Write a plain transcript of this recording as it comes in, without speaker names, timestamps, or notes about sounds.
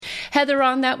Heather,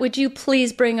 on that, would you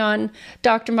please bring on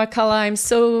Dr. McCullough? I'm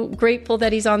so grateful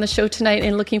that he's on the show tonight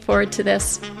and looking forward to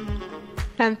this.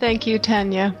 And thank you,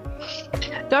 Tanya.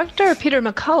 Dr. Peter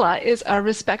McCullough is a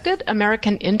respected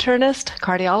American internist,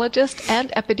 cardiologist,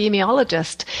 and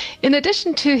epidemiologist. In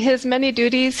addition to his many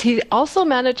duties, he also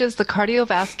manages the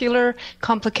cardiovascular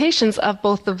complications of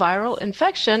both the viral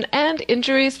infection and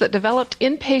injuries that developed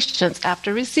in patients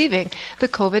after receiving the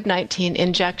COVID-19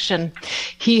 injection.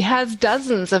 He has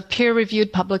dozens of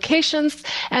peer-reviewed publications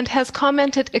and has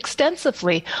commented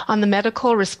extensively on the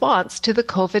medical response to the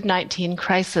COVID-19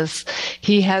 crisis.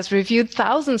 He has reviewed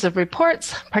thousands of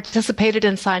reports, participated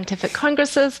in scientific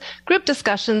congresses, group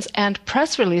discussions, and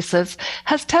press releases,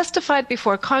 has testified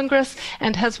before Congress,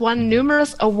 and has won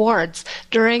numerous awards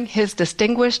during his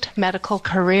distinguished medical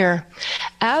career.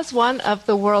 As one of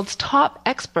the world's top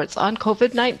experts on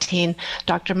COVID-19,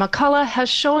 Dr. McCullough has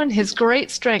shown his great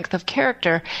strength of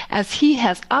character as he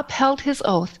has upheld his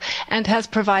oath and has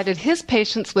provided his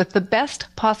patients with the best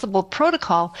possible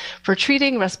protocol for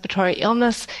treating respiratory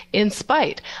illness in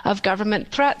spite of government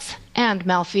threats and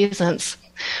malfeasance.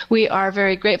 We are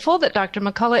very grateful that Dr.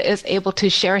 McCullough is able to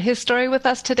share his story with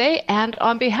us today, and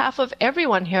on behalf of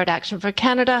everyone here at Action for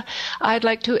Canada, I'd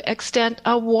like to extend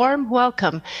a warm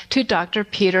welcome to Dr.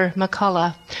 Peter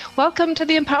McCullough. Welcome to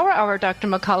the Empower Hour, Dr.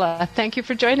 McCullough. Thank you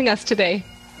for joining us today.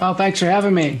 Well, thanks for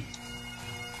having me.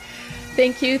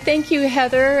 Thank you. Thank you,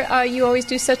 Heather. You always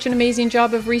do such an amazing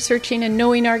job of researching and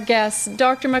knowing our guests.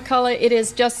 Dr. McCullough, it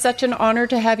is just such an honor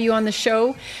to have you on the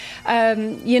show.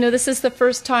 This is the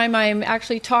first time I'm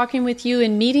actually talking with you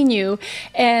and meeting you.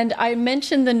 And I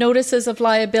mentioned the notices of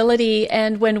liability.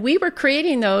 And when we were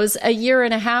creating those a year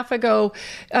and a half ago,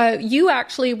 you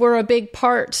actually were a big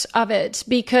part of it,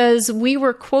 because we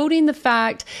were quoting the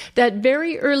fact that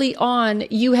very early on,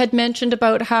 you had mentioned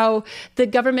about how the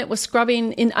government was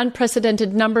scrubbing in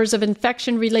unprecedented numbers of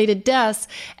infection-related deaths,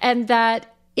 and that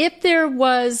if there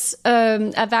was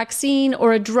a vaccine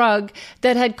or a drug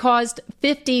that had caused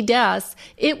 50 deaths,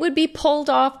 it would be pulled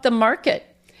off the market.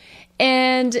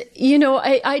 And,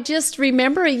 I just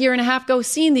remember a year and a half ago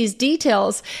seeing these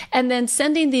details and then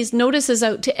sending these notices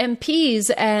out to MPs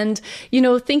and,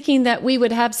 thinking that we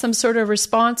would have some sort of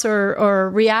response or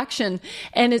reaction.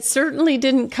 And it certainly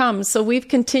didn't come. So we've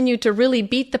continued to really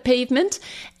beat the pavement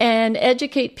and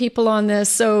educate people on this.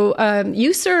 So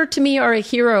you, sir, to me are a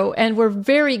hero. And we're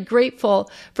very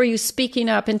grateful for you speaking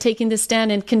up and taking the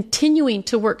stand and continuing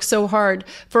to work so hard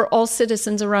for all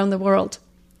citizens around the world.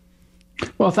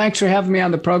 Well, thanks for having me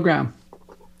on the program.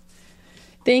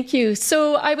 Thank you.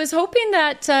 So I was hoping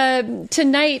that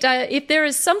tonight, if there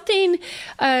is something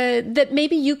that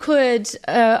maybe you could,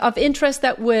 of interest,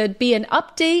 that would be an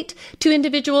update to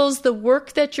individuals, the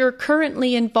work that you're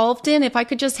currently involved in, if I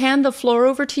could just hand the floor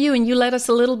over to you and you let us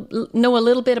know a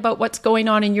little bit about what's going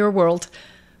on in your world.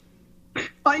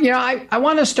 I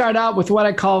want to start out with what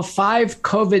I call 5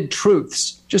 COVID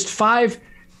truths, just 5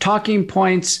 talking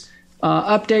points.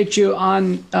 Update you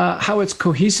on how it's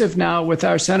cohesive now with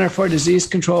our Center for Disease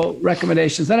Control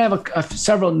recommendations. Then I have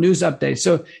several news updates.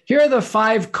 So here are the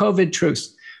 5 COVID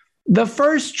truths. The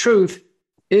first truth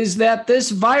is that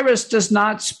this virus does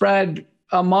not spread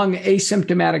among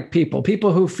asymptomatic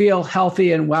people who feel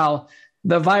healthy and well.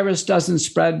 The virus doesn't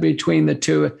spread between the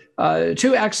two.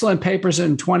 2 excellent papers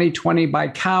in 2020 by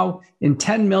Cao in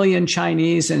 10 million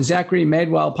Chinese and Zachary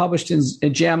Madewell, published in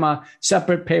JAMA,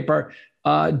 separate paper,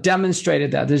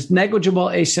 demonstrated that there's negligible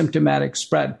asymptomatic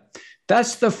spread.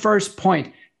 That's the first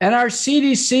point. And our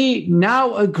CDC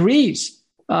now agrees.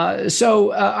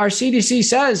 So our CDC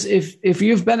says if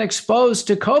you've been exposed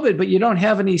to COVID, but you don't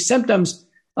have any symptoms,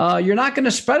 you're not going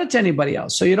to spread it to anybody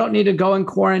else. So you don't need to go in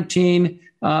quarantine.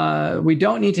 We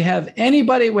don't need to have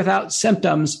anybody without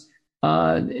symptoms,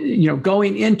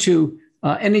 going into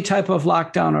any type of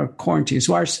lockdown or quarantine.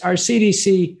 So our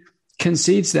CDC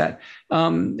concedes that.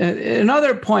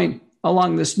 Another point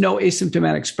along this no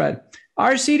asymptomatic spread.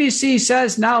 Our CDC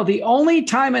says now the only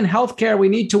time in healthcare we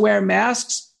need to wear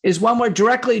masks is when we're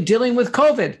directly dealing with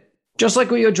COVID, just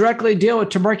like we would directly deal with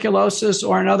tuberculosis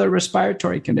or another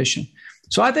respiratory condition.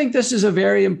 So I think this is a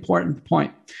very important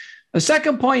point. The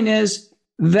second point is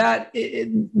that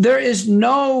there is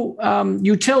no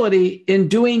utility in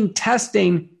doing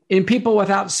testing in people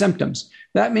without symptoms.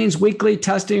 That means weekly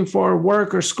testing for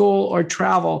work or school or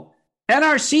travel. And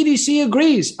our CDC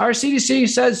agrees. Our CDC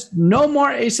says no more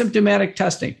asymptomatic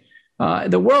testing.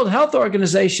 The World Health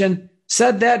Organization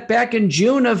said that back in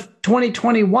June of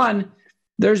 2021.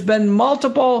 There's been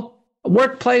multiple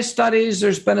workplace studies.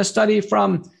 There's been a study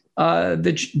from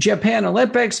the Japan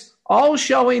Olympics, all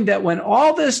showing that when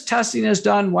all this testing is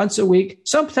done once a week,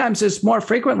 sometimes it's more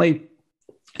frequently,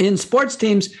 In sports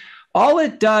teams, all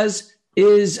it does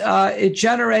is it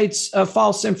generates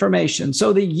false information.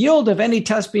 So the yield of any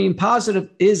test being positive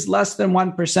is less than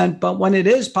 1%, but when it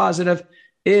is positive,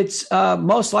 it's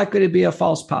most likely to be a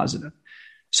false positive.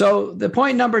 So the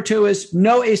point number 2 is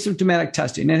no asymptomatic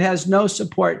testing. It has no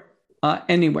support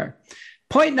anywhere.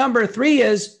 Point number 3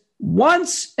 is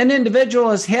once an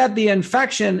individual has had the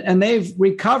infection and they've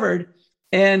recovered,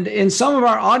 and in some of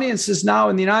our audiences now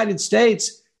in the United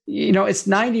States, it's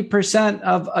 90%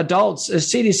 of adults. As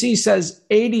CDC says,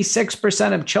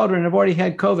 86% of children have already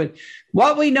had COVID.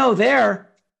 What we know there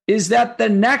is that the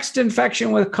next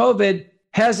infection with COVID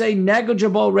has a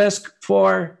negligible risk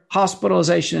for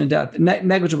hospitalization and death,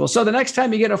 negligible. So the next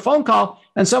time you get a phone call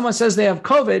and someone says they have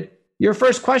COVID, your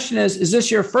first question is this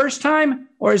your first time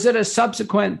or is it a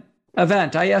subsequent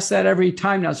event? I ask that every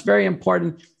time now. It's very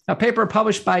important. A paper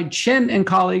published by Chin and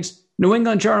colleagues, New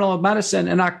England Journal of Medicine,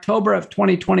 in October of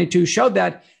 2022 showed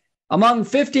that among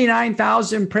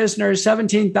 59,000 prisoners,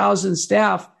 17,000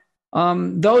 staff,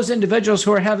 those individuals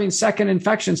who are having second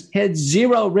infections had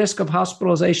zero risk of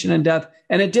hospitalization and death,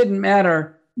 and it didn't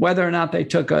matter whether or not they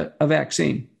took a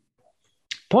vaccine.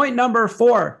 Point number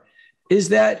 4 is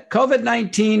that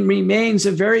COVID-19 remains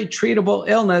a very treatable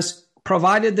illness,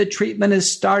 provided the treatment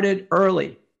is started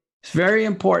early. It's very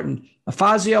important.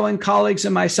 Fazio and colleagues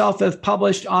and myself have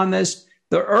published on this.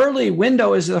 The early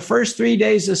window is the first 3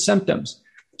 days of symptoms.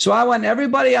 So I want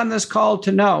everybody on this call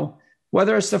to know,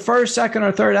 whether it's the first, second,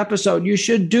 or third episode, you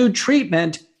should do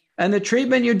treatment. And the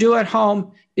treatment you do at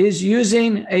home is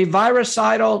using a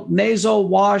virucidal nasal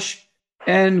wash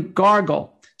and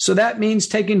gargle. So that means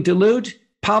taking dilute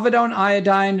povidone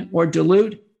iodine or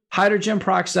dilute hydrogen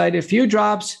peroxide, a few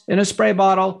drops in a spray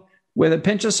bottle with a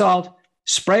pinch of salt,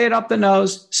 spray it up the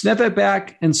nose, sniff it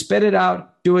back, and spit it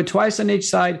out. Do it twice on each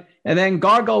side, and then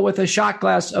gargle with a shot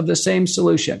glass of the same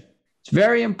solution. It's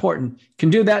very important. Can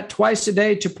do that twice a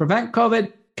day to prevent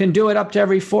COVID. Can do it up to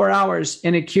every 4 hours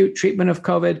in acute treatment of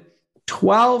COVID.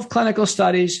 12 clinical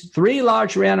studies, 3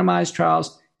 large randomized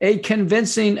trials, a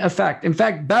convincing effect. In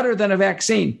fact, better than a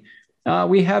vaccine.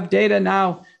 We have data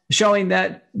now showing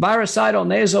that virucidal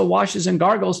nasal washes and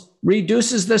gargles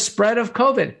reduces the spread of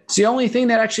COVID. It's the only thing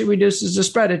that actually reduces the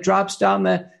spread. It drops down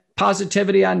the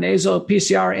positivity on nasal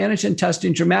PCR antigen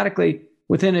testing dramatically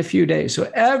within a few days. So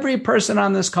every person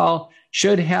on this call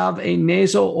should have a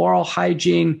nasal oral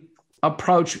hygiene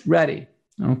approach ready.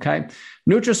 Okay.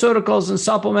 Nutraceuticals and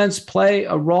supplements play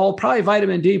a role. Probably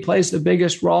vitamin D plays the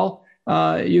biggest role.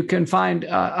 You can find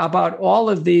about all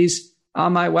of these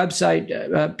on my website,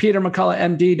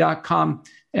 petermcculloughmd.com,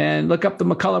 and look up the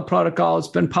McCullough protocol. It's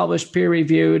been published,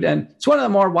 peer-reviewed, and it's one of the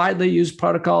more widely used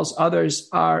protocols. Others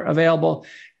are available.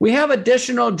 We have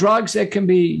additional drugs that can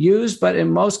be used, but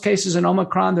in most cases in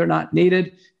Omicron, they're not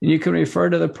needed, and you can refer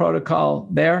to the protocol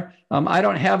there. I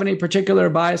don't have any particular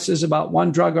biases about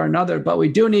one drug or another, but we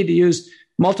do need to use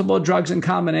multiple drugs in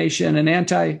combination, an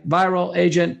antiviral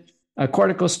agent, a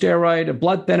corticosteroid, a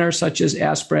blood thinner such as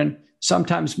aspirin,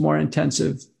 sometimes more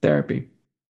intensive therapy.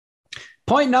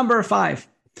 Point number 5,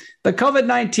 the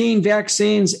COVID-19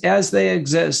 vaccines as they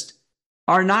exist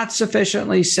are not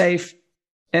sufficiently safe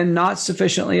and not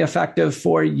sufficiently effective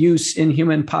for use in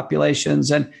human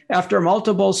populations. And after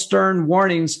multiple stern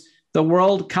warnings, the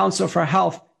World Council for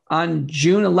Health on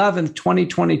June 11th,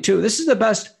 2022, this is the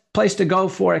best place to go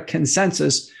for a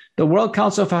consensus. The World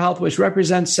Council for Health, which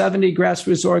represents 70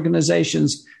 grassroots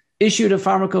organizations, issued a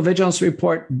pharmacovigilance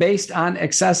report based on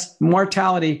excess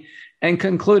mortality and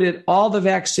concluded all the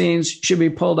vaccines should be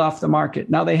pulled off the market.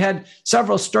 Now, they had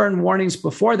several stern warnings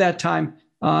before that time.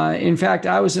 In fact,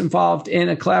 I was involved in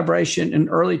a collaboration in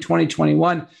early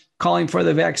 2021 calling for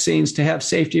the vaccines to have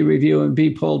safety review and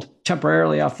be pulled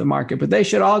temporarily off the market. But they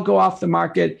should all go off the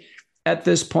market at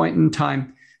this point in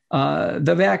time.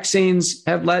 The vaccines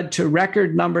have led to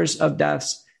record numbers of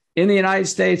deaths. In the United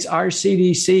States, our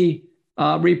CDC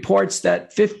reports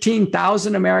that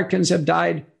 15,000 Americans have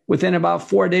died within about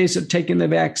 4 days of taking the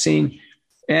vaccine.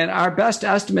 And our best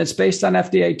estimates based on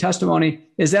FDA testimony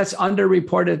is that's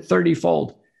underreported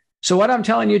 30-fold. So what I'm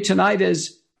telling you tonight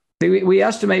is we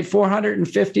estimate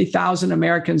 450,000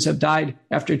 Americans have died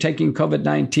after taking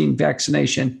COVID-19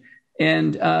 vaccination.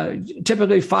 And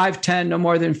typically 5, 10, no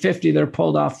more than 50, they're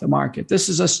pulled off the market. This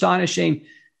is astonishing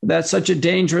that such a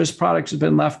dangerous product has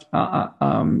been left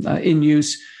in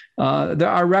use. There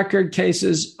are record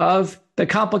cases of the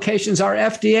complications our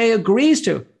FDA agrees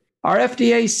to. Our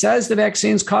FDA says the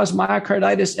vaccines cause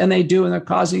myocarditis, and they do, and they're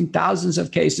causing thousands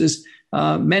of cases.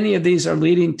 Many of these are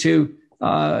leading to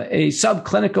a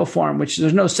subclinical form, which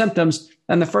there's no symptoms,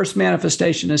 and the first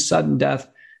manifestation is sudden death.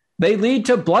 They lead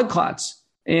to blood clots.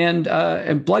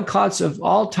 and blood clots of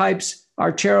all types,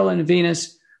 arterial and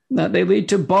venous. They lead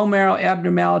to bone marrow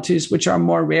abnormalities, which are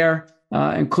more rare,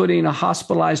 including a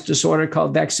hospitalized disorder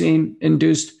called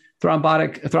vaccine-induced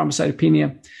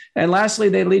thrombocytopenia. And lastly,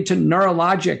 they lead to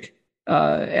neurologic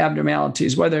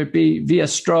abnormalities, whether it be via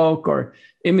stroke or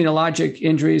immunologic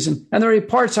injuries. And the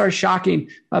reports are shocking.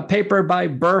 A paper by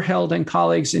Burhild and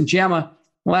colleagues in JAMA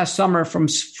last summer from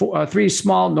 3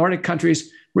 small Nordic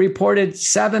countries reported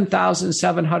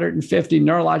 7,750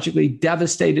 neurologically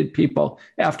devastated people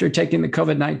after taking the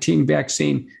COVID-19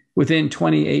 vaccine within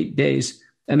 28 days.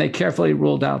 And they carefully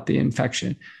ruled out the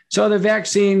infection. So the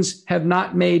vaccines have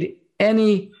not made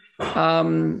any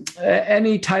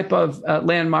type of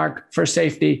landmark for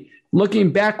safety.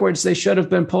 Looking backwards, they should have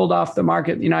been pulled off the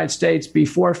market in the United States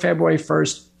before February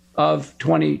 1st of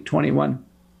 2021.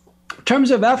 In terms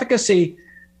of efficacy,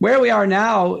 where we are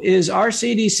now is our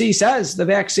CDC says the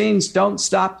vaccines don't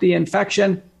stop the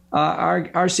infection. Our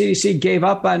CDC gave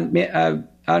up on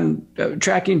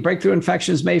tracking breakthrough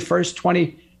infections May 1st,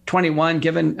 2021,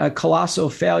 given a colossal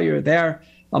failure there.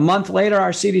 A month later,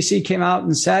 our CDC came out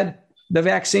and said the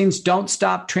vaccines don't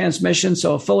stop transmission.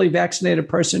 So a fully vaccinated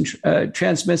person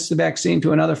transmits the vaccine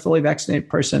to another fully vaccinated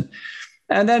person.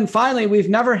 And then finally, we've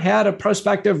never had a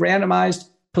prospective randomized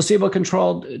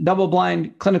placebo-controlled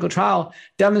double-blind clinical trial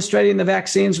demonstrating the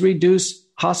vaccines reduce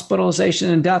hospitalization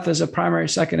and death as a primary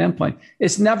second endpoint.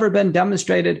 It's never been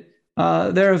demonstrated.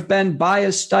 There have been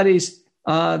biased studies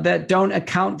that don't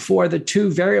account for the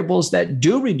 2 variables that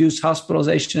do reduce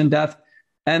hospitalization and death,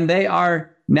 and they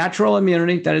are natural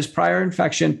immunity, that is prior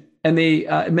infection, and the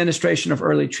administration of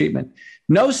early treatment.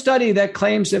 No study that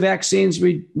claims the vaccines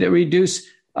that reduce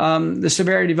the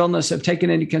severity of illness have taken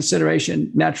into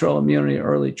consideration natural immunity or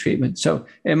early treatment. So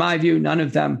in my view, none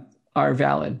of them are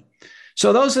valid.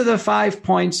 So those are the 5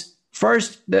 points.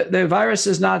 First, the virus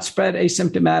is not spread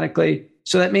asymptomatically.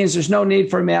 So that means there's no need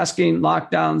for masking,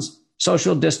 lockdowns,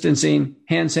 social distancing,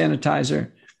 hand sanitizer.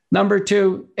 Number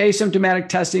 2, asymptomatic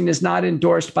testing is not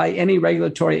endorsed by any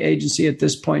regulatory agency at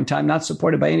this point in time, not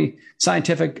supported by any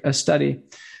scientific study.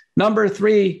 Number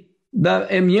 3,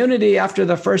 the immunity after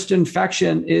the first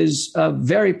infection is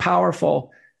very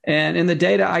powerful. And in the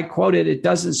data I quoted, it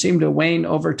doesn't seem to wane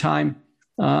over time.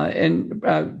 And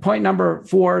point number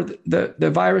 4,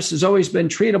 the virus has always been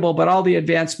treatable, but all the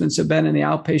advancements have been in the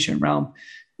outpatient realm.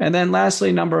 And then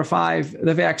lastly, number 5,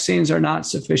 the vaccines are not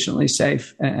sufficiently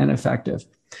safe and effective.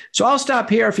 So I'll stop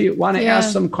here. If you want to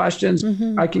ask some questions,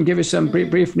 I can give you some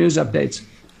brief news updates.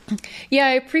 Yeah,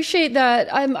 I appreciate that.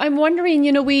 I'm wondering,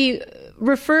 we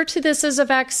refer to this as a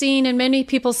vaccine, and many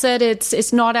people said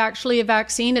it's not actually a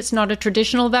vaccine. It's not a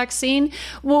traditional vaccine.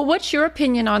 Well, what's your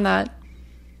opinion on that?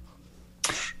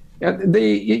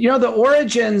 The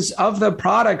origins of the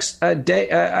products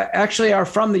actually are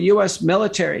from the U.S.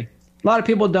 military. A lot of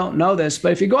people don't know this,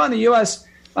 but if you go on the U.S.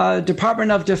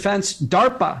 Department of Defense,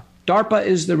 DARPA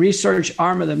is the research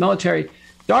arm of the military.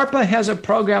 DARPA has a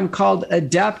program called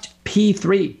ADEPT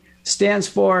P3, stands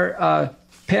for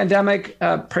Pandemic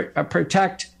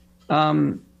Protect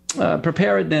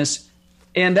Preparedness.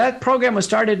 And that program was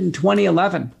started in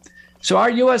 2011. So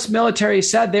our U.S. military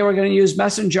said they were going to use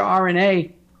messenger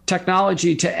RNA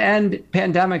technology to end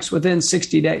pandemics within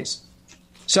 60 days.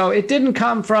 So it didn't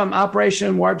come from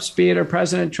Operation Warp Speed or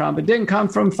President Trump. It didn't come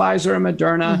from Pfizer or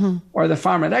Moderna or the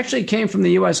pharma. It actually came from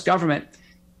the U.S. government.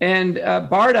 And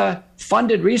BARDA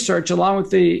funded research along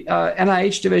with the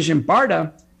NIH division,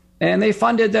 BARDA, and they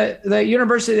funded the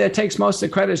university that takes most of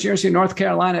the credit is University of North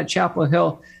Carolina at Chapel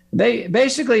Hill. They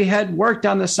basically had worked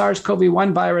on the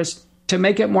SARS-CoV-1 virus to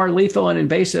make it more lethal and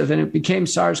invasive, and it became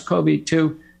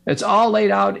SARS-CoV-2. It's all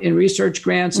laid out in research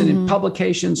grants and in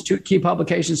publications, 2 key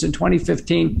publications in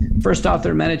 2015. First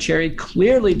author, Menachery,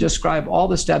 clearly describe all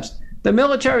the steps. The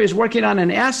military is working on an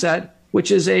asset,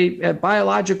 which is a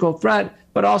biological threat,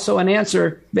 but also an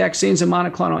answer, vaccines and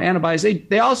monoclonal antibodies.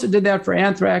 They also did that for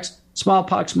anthrax,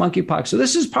 smallpox, monkeypox. So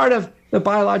this is part of the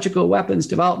biological weapons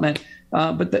development.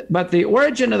 But the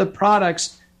origin of the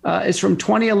products is from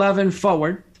 2011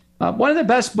 forward. One of the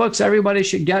best books everybody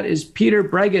should get is Peter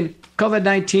Breggin,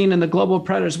 COVID-19 and the Global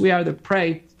Predators, We Are the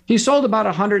Prey. He sold about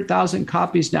 100,000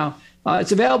 copies now.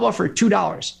 It's available for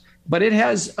 $2, but it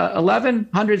has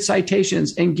 1,100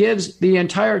 citations and gives the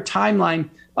entire timeline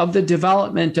of the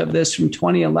development of this from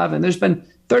 2011. There's been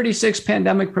 36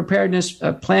 pandemic preparedness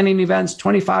planning events,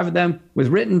 25 of them with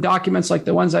written documents like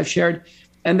the ones I've shared,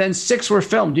 and then 6 were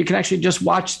filmed. You can actually just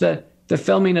watch the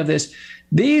filming of this.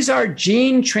 These are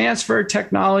gene transfer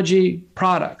technology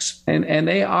products, and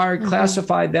they are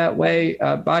classified that way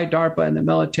by DARPA and the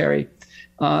military.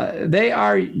 they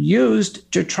are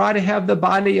used to try to have the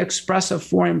body express a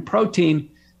foreign protein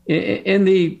in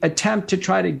the attempt to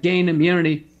try to gain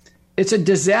immunity. It's a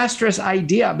disastrous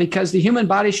idea because the human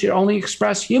body should only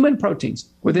express human proteins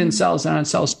within cells and on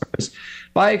cell surface.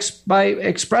 By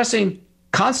expressing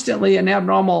constantly an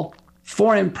abnormal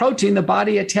foreign protein, the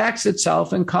body attacks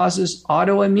itself and causes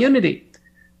autoimmunity.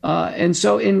 And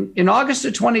so in August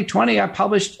of 2020, I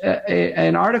published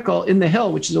an article in The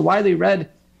Hill, which is a widely read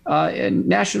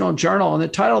national journal. And the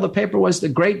title of the paper was The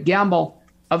Great Gamble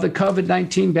of the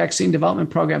COVID-19 Vaccine Development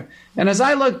Program. And as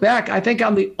I look back, I think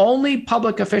I'm the only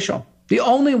public official, the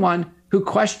only one who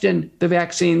questioned the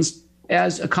vaccines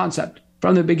as a concept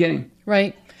from the beginning.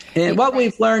 Right. And what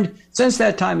we've learned since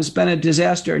that time has been a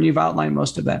disaster, and you've outlined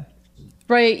most of that.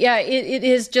 Right. Yeah, it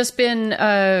has just been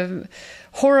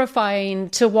horrifying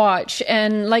to watch.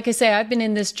 And like I say, I've been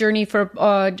in this journey for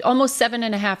almost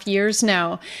 7.5 years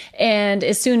now. And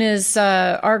as soon as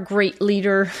our great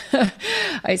leader,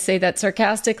 I say that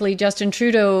sarcastically, Justin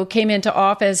Trudeau came into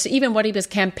office, even what he was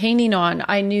campaigning on,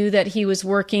 I knew that he was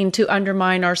working to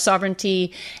undermine our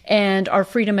sovereignty and our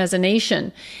freedom as a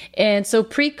nation. And so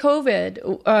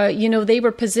pre-COVID, they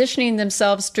were positioning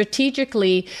themselves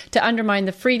strategically to undermine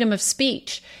the freedom of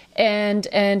speech and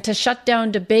to shut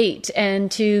down debate and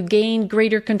to gain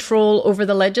greater control over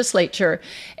the legislature.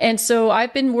 And so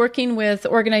I've been working with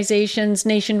organizations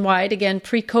nationwide, again,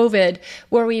 pre-COVID,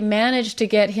 where we managed to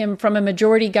get him from a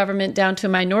majority government down to a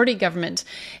minority government.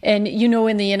 And,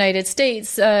 in the United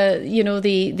States,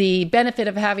 the benefit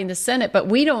of having the Senate, but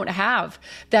we don't have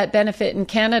that benefit in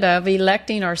Canada of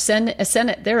electing our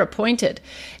Senate. They're appointed.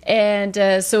 And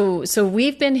so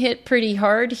we've been hit pretty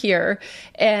hard here.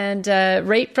 And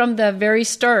right from the very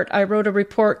start, I wrote a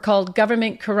report called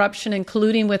Government Corruption and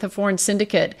Colluding with a Foreign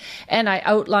Syndicate. And I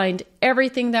outlined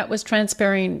everything that was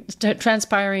transpiring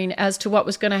as to what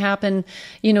was going to happen,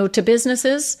 to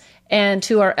businesses and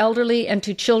to our elderly and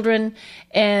to children,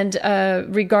 and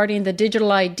regarding the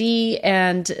digital ID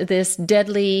and this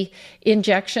deadly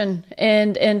injection.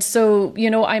 And so,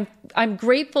 I'm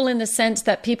grateful in the sense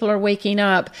that people are waking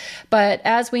up. But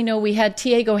as we know, we had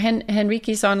Tiago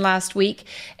Henriquez on last week,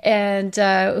 and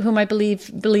whom I believe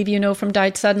from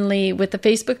Died Suddenly with the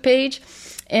Facebook page.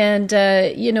 And,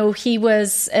 he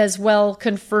was as well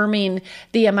confirming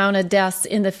the amount of deaths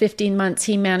in the 15 months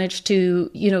he managed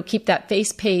to, keep that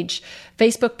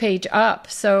Facebook page up.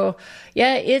 So,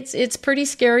 yeah, it's pretty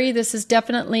scary. This is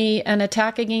definitely an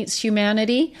attack against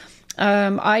humanity.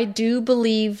 I do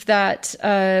believe that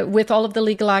with all of the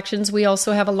legal actions, we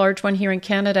also have a large one here in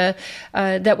Canada,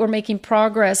 that we're making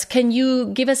progress. Can you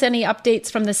give us any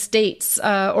updates from the States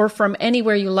or from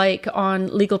anywhere you like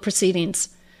on legal proceedings?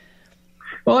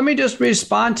 Well, let me just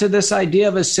respond to this idea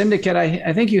of a syndicate.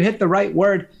 I think you hit the right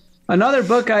word. Another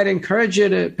book I'd encourage you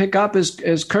to pick up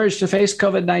is Courage to Face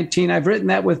COVID-19. I've written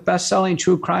that with best-selling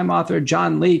true crime author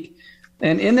John Leake.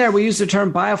 And in there, we use the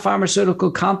term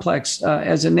biopharmaceutical complex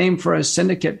as a name for a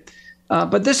syndicate.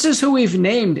 But this is who we've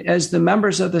named as the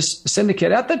members of this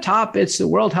syndicate. At the top, it's the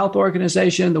World Health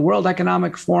Organization, the World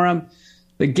Economic Forum,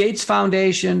 the Gates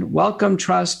Foundation, Wellcome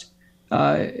Trust,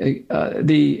 the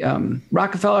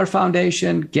Rockefeller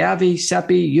Foundation, Gavi,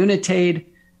 CEPI, Unitaid,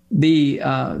 the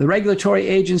regulatory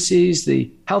agencies,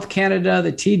 the Health Canada,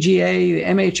 the TGA, the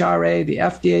MHRA, the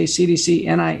FDA, CDC,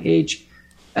 NIH.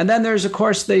 And then there's, of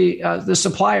course, the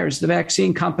suppliers, the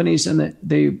vaccine companies, and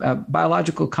the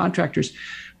biological contractors.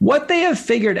 What they have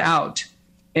figured out,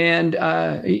 and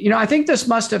I think this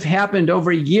must have happened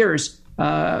over years.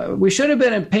 We should have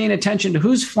been paying attention to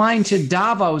who's flying to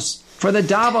Davos for the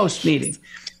Davos meeting.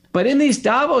 But in these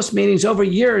Davos meetings over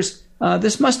years,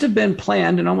 this must have been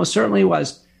planned, and almost certainly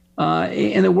was,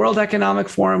 in the World Economic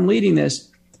Forum leading this,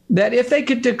 that if they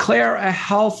could declare a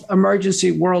health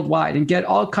emergency worldwide and get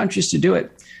all countries to do it,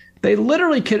 they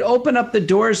literally could open up the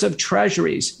doors of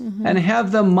treasuries and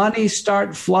have the money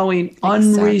start flowing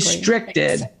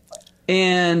unrestricted.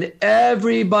 And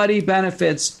everybody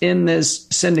benefits in this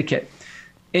syndicate.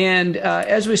 And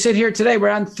as we sit here today, we're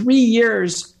on 3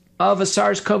 years of a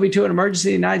SARS-CoV-2 emergency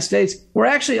in the United States. We're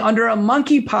actually under a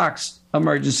monkeypox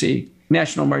emergency,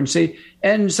 national emergency.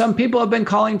 And some people have been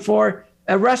calling for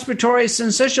a respiratory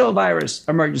syncytial virus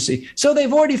emergency. So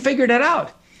they've already figured it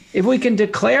out. If we can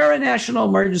declare a national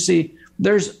emergency,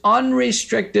 there's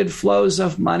unrestricted flows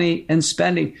of money and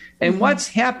spending. And what's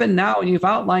happened now, and you've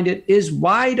outlined it, is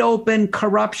wide open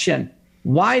corruption,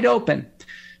 wide open.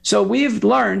 So we've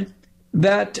learned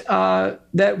that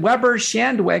Weber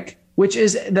Shandwick, which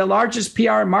is the largest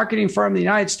PR marketing firm in the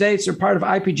United States, or part of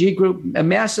IPG Group, a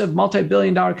massive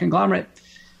multi-billion-dollar conglomerate,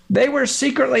 they were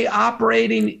secretly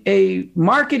operating a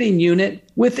marketing unit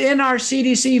within our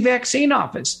CDC vaccine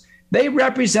office. They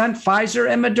represent Pfizer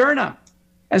and Moderna.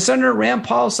 And Senator Rand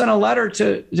Paul sent a letter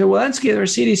to Walensky, their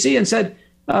CDC, and said,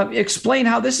 explain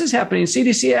how this is happening.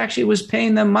 CDC actually was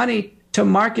paying them money to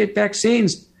market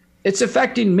vaccines. It's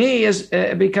affecting me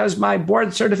because my board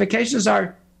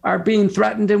certifications are being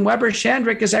threatened, and Weber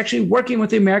Shandrick is actually working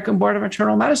with the American Board of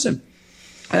Internal Medicine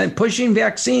and pushing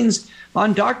vaccines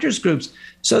on doctors' groups.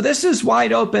 So this is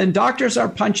wide open. Doctors are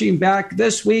punching back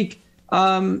this week.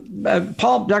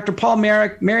 Dr. Paul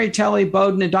Merrick, Mary Telly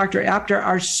Bowden, and Dr. Apter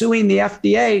are suing the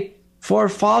FDA for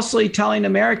falsely telling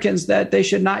Americans that they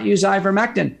should not use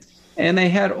ivermectin. And they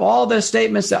had all the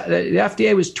statements that the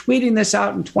FDA was tweeting this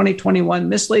out in 2021,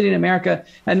 misleading America.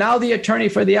 And now the attorney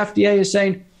for the FDA is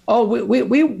saying, oh,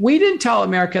 we didn't tell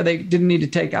America they didn't need to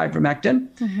take ivermectin.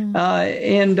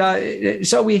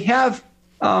 So we have,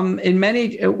 in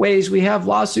many ways, we have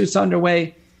lawsuits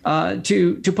underway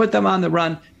to put them on the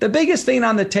run. The biggest thing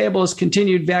on the table is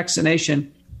continued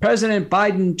vaccination. President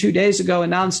Biden 2 days ago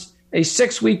announced a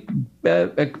 6-week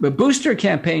booster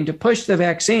campaign to push the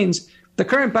vaccines. The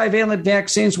current bivalent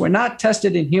vaccines were not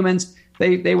tested in humans.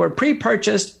 They were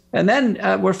pre-purchased and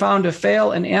then were found to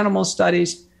fail in animal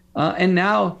studies. And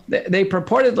now they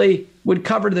purportedly would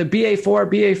cover the BA4,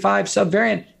 BA5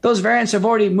 subvariant. Those variants have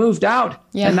already moved out.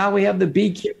 Yeah. And now we have the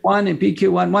BQ1 and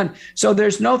BQ11. So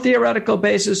there's no theoretical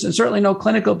basis and certainly no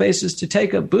clinical basis to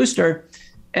take a booster.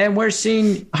 And we're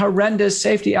seeing horrendous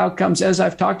safety outcomes, as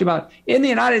I've talked about. In the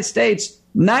United States,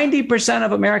 90%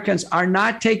 of Americans are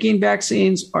not taking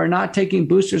vaccines or not taking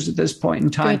boosters at this point in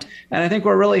time. Good. And I think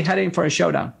we're really heading for a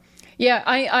showdown. Yeah,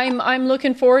 I'm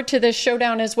looking forward to this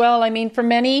showdown as well. I mean, for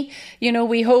many,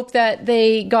 we hope that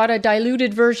they got a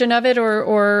diluted version of it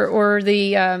or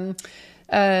the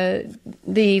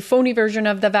phony version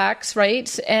of the vax,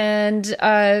 right?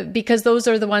 And because those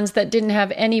are the ones that didn't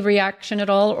have any reaction at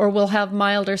all or will have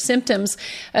milder symptoms.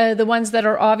 The ones that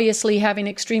are obviously having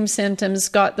extreme symptoms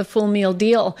got the full meal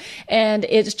deal. And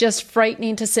it's just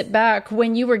frightening to sit back.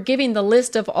 When you were giving the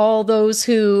list of all those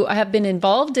who have been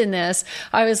involved in this,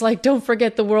 I was like, don't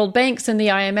forget the World Banks and the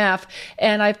IMF.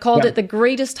 And I've called it the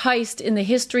greatest heist in the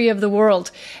history of the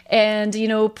world. And,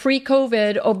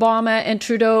 pre-COVID, Obama and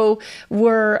Trudeau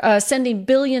were sending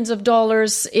billions of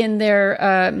dollars in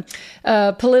their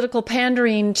political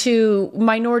pandering to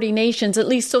minority nations, at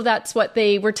least so that's what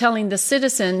they were telling the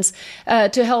citizens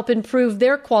to help improve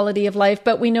their quality of life.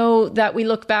 But we know that we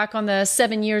look back on the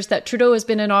 7 years that Trudeau has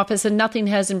been in office and nothing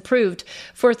has improved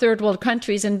for third world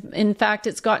countries. And in fact,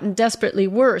 it's gotten desperately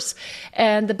worse.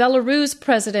 And the Belarus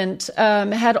president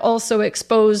had also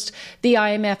exposed the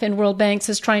IMF and World Banks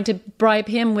as trying to bribe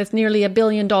him with nearly $1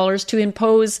 billion to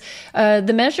impose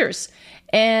the measures.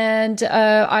 And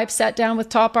I've sat down with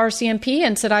top RCMP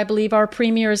and said, I believe our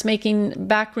premier is making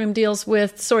backroom deals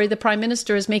the prime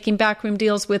minister is making backroom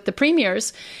deals with the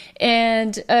premiers.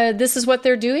 And this is what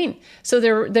they're doing. So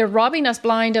they're robbing us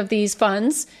blind of these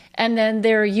funds. And then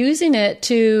they're using it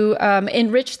to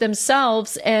enrich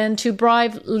themselves and to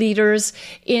bribe leaders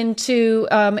into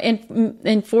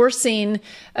enforcing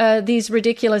these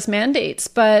ridiculous mandates.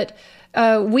 But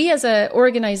we as an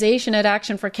organization at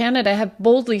Action for Canada have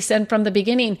boldly said from the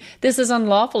beginning, this is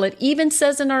unlawful. It even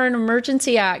says in our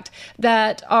Emergency Act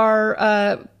that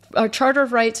our Charter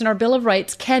of Rights and our Bill of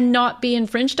Rights cannot be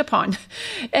infringed upon.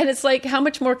 And it's like, how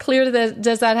much more clear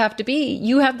does that have to be?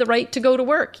 You have the right to go to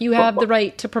work. You have the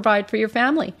right to provide for your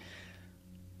family.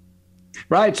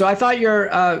 Right. So I thought your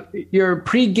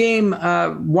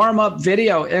pregame warm-up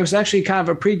video, it was actually kind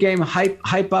of a pregame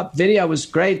hype-up video, was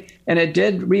great. And it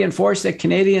did reinforce that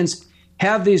Canadians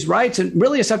have these rights. And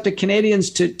really it's up to Canadians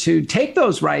to take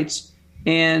those rights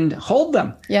and hold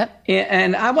them. Yep.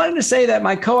 And I wanted to say that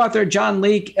my co-author, John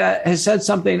Leake, has said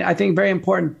something I think very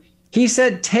important. He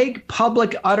said, take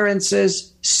public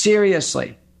utterances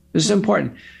seriously. This is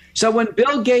important. So when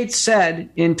Bill Gates said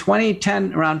in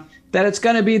 2010 around that it's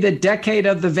going to be the decade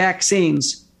of the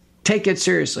vaccines, take it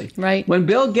seriously. Right. When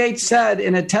Bill Gates said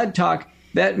in a TED Talk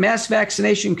that mass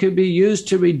vaccination could be used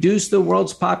to reduce the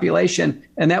world's population,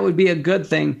 and that would be a good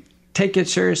thing, take it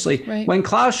seriously. Right. When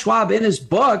Klaus Schwab, in his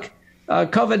book,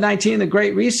 COVID-19, The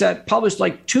Great Reset, published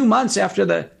like 2 months after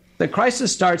the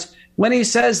crisis starts, when he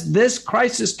says this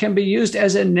crisis can be used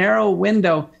as a narrow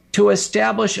window to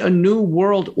establish a new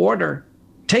world order,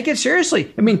 take it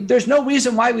seriously. I mean, there's no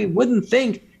reason why we wouldn't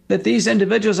think that these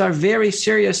individuals are very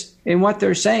serious in what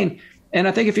they're saying. And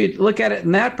I think if you look at it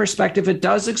in that perspective, it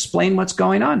does explain what's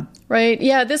going on. Right.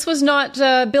 Yeah. This was not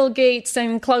Bill Gates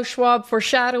and Klaus Schwab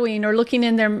foreshadowing or looking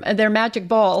in their magic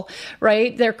ball,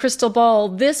 right? Their crystal ball.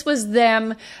 This was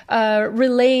them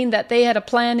relaying that they had a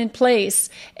plan in place.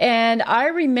 And I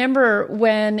remember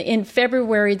when in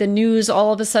February, the news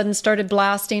all of a sudden started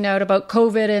blasting out about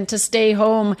COVID and to stay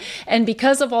home. And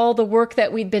because of all the work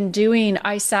that we'd been doing,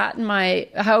 I sat in my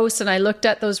house and I looked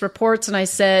at those reports and I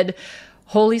said,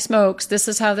 holy smokes, this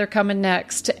is how they're coming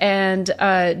next. And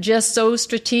just so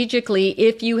strategically,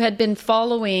 if you had been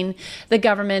following the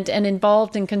government and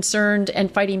involved and concerned and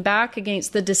fighting back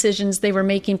against the decisions they were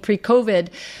making pre-COVID,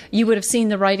 you would have seen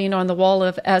the writing on the wall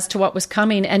as to what was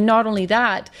coming. And not only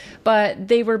that, but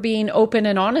they were being open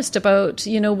and honest about,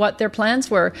 what their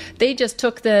plans were. They just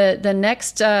took the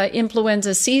next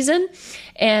influenza season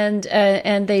and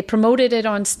they promoted it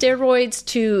on steroids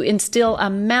to instill a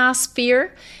mass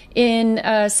fear in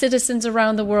citizens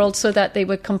around the world so that they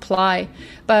would comply.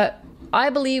 But I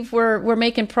believe we're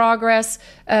making progress.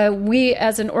 We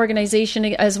as an organization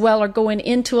as well are going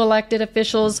into elected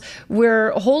officials.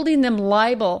 We're holding them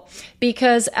liable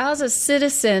because as a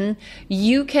citizen,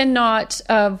 you cannot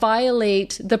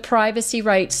violate the privacy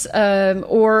rights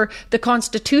or the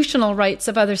constitutional rights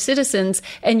of other citizens,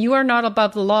 and you are not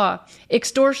above the law.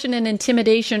 Extortion and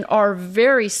intimidation are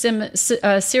very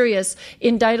serious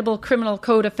indictable criminal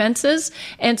code offenses,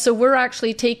 and so we're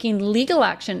actually taking legal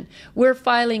action. We're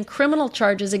filing criminal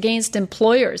charges against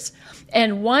employers.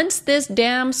 And once this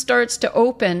dam starts to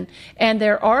open, and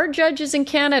there are judges in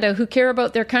Canada who care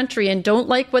about their country and don't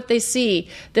like what they see,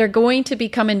 they're going to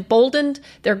become emboldened,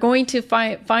 they're going to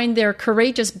find their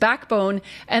courageous backbone,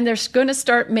 and they're going to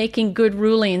start making good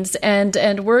rulings. And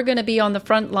we're going to be on the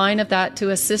front line of that to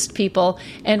assist people,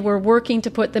 and we're working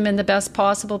to put them in the best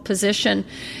possible position.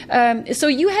 So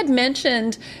you had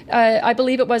mentioned, I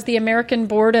believe it was the American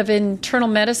Board of Internal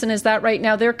Medicine, is that right?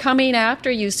 Now they're coming after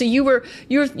you. So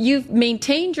you've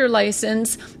maintained your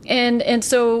license, and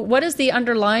so what is the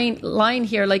underlying line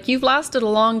here? Like, you've lasted a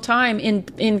long time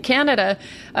in Canada.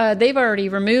 They've already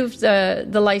removed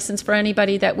the license for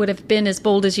anybody that would have been as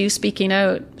bold as you speaking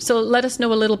out. So let us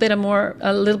know a little bit more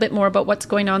about what's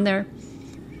going on there.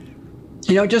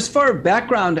 Just for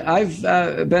background, I've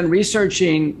been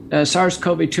researching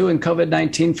SARS-CoV-2 and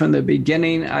COVID-19 from the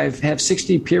beginning. I have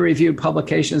 60 peer-reviewed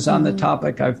publications on the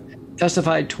topic. I've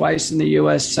testified twice in the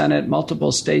U.S. Senate,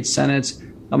 multiple state senates.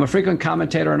 I'm a frequent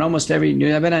commentator on almost every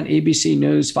news. I've been on ABC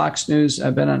News, Fox News.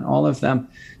 I've been on all of them.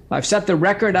 I've set the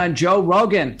record on Joe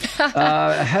Rogan,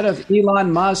 ahead of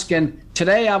Elon Musk. And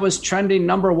today I was trending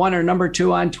number 1 or number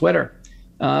 2 on Twitter,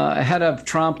 ahead of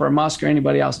Trump or Musk or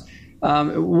anybody else.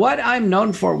 What I'm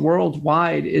known for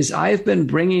worldwide is I've been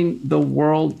bringing the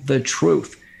world the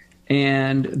truth.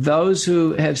 And those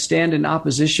who have stand in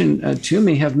opposition to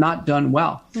me have not done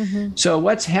well. Mm-hmm. So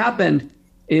what's happened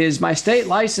is my state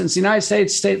license, the United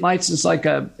States state license, like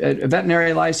a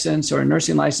veterinary license or a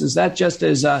nursing license, that just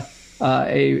is a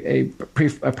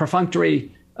perfunctory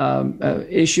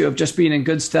issue of just being in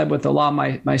good stead with the law.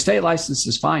 My state license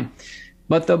is fine.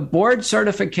 But the board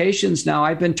certifications now,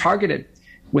 I've been targeted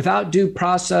without due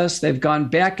process. They've gone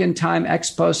back in time,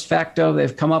 ex post facto.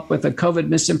 They've come up with a COVID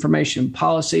misinformation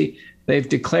policy. They've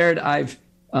declared I've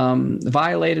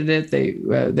violated it.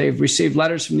 They've received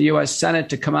letters from the U.S. Senate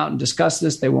to come out and discuss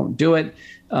this. They won't do it.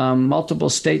 Multiple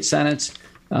state senates.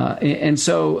 And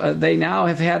so they now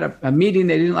have had a meeting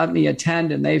they didn't let me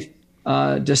attend, and they've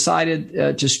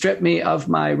decided to strip me of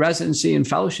my residency and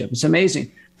fellowship. It's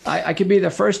amazing. I could be the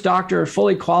first doctor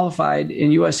fully qualified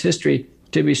in U.S. history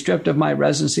to be stripped of my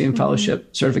residency and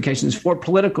fellowship certifications for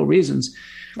political reasons.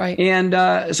 Right. And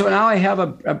so now I have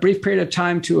a brief period of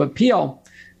time to appeal.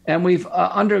 And we've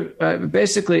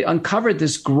basically uncovered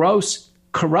this gross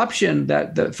corruption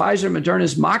that the Pfizer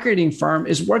Moderna's marketing firm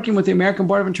is working with the American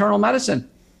Board of Internal Medicine.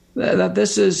 That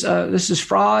this is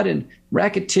fraud and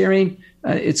racketeering.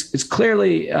 It's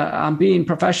clearly I'm being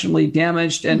professionally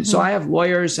damaged. And so I have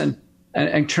lawyers and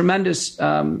tremendous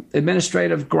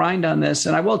administrative grind on this,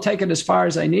 and I will take it as far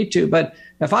as I need to. But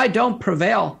if I don't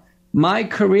prevail, my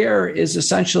career is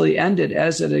essentially ended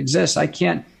as it exists. I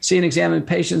can't see and examine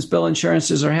patients, bill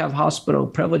insurances, or have hospital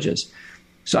privileges.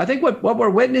 So I think what we're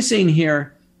witnessing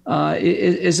here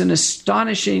is an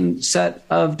astonishing set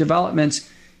of developments.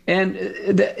 And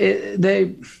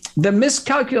the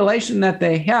miscalculation that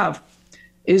they have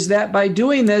is that by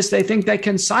doing this, they think they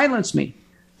can silence me.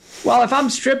 Well, if I'm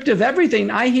stripped of everything,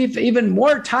 I have even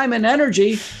more time and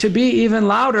energy to be even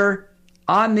louder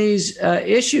on these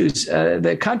issues.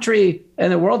 The country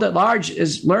and the world at large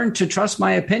has learned to trust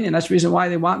my opinion. That's the reason why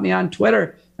they want me on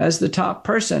Twitter as the top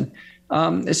person.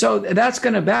 So that's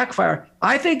going to backfire.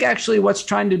 I think actually what's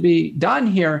trying to be done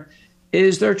here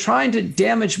is they're trying to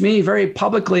damage me very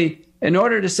publicly in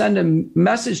order to send a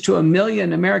message to 1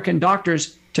 million American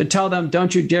doctors to tell them,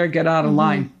 don't you dare get out of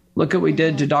line. Look what we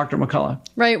did to Dr. McCullough.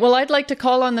 Right. Well, I'd like to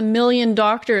call on the 1 million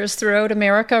doctors throughout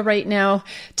America right now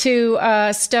to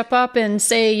step up and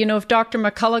say, if Dr.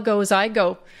 McCullough goes, I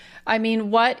go. I mean,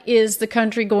 what is the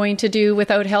country going to do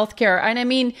without healthcare? And I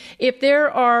mean, if there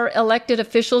are elected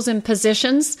officials in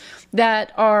positions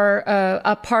that are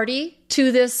a party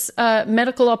to this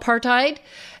medical apartheid,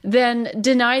 then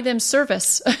deny them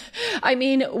service. I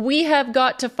mean, we have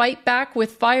got to fight back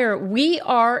with fire. We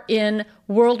are in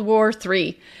World War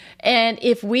III. And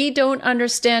if we don't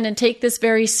understand and take this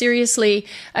very seriously,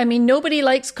 I mean, nobody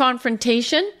likes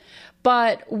confrontation.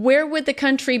 But where would the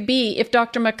country be if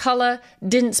Dr. McCullough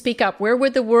didn't speak up? Where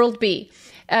would the world be?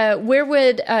 Where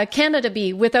would Canada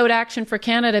be without Action for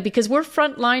Canada? Because we're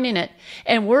frontlining it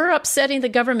and we're upsetting the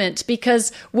government,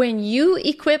 because when you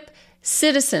equip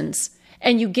citizens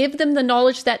and you give them the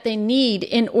knowledge that they need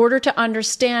in order to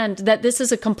understand that this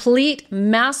is a complete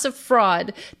massive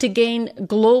fraud to gain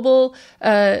global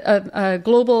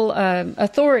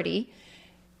authority,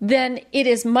 then it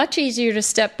is much easier to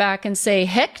step back and say,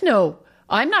 heck no,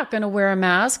 I'm not going to wear a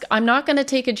mask. I'm not going to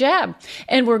take a jab.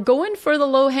 And we're going for the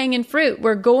low-hanging fruit.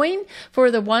 We're going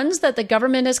for the ones that the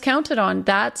government has counted on.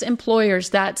 That's employers.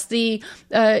 That's the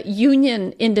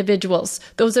union individuals.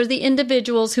 Those are the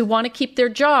individuals who want to keep their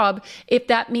job if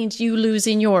that means you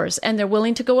losing yours. And they're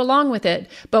willing to go along with it.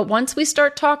 But once we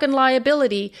start talking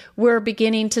liability, we're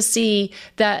beginning to see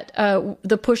that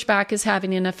the pushback is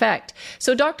having an effect.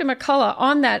 So Dr. McCullough,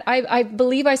 on that, I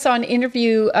believe I saw an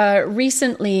interview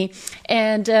recently,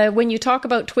 and when you talk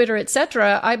about Twitter,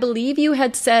 etc., I believe you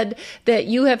had said that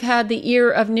you have had the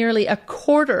ear of nearly a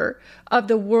quarter of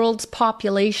the world's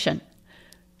population.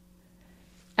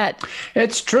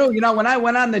 It's true. When I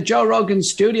went on the Joe Rogan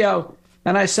studio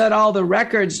and I set all the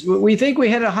records, we think we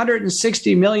hit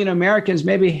 160 million Americans,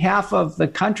 maybe half of the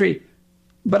country.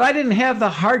 But I didn't have the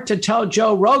heart to tell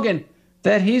Joe Rogan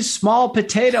that he's small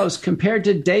potatoes compared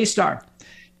to Daystar.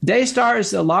 Daystar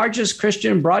is the largest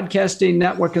Christian broadcasting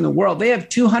network in the world. They have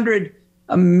 200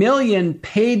 million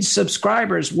paid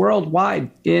subscribers worldwide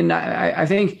in, I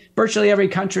think, virtually every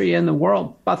country in the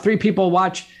world. About 3 people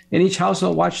in each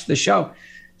household watch the show.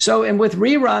 So, and with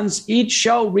reruns, each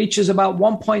show reaches about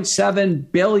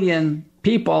 1.7 billion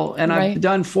people. And right. I've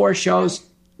done 4 shows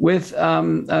with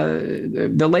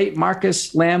the late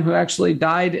Marcus Lamb, who actually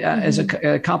died as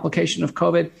a complication of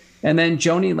COVID, and then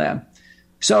Joni Lamb.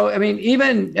 So, I mean,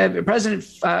 even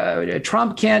President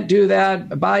Trump can't do that.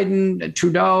 Biden,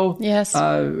 Trudeau, yes.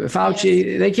 Fauci,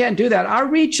 yes. They can't do that. Our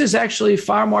reach is actually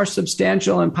far more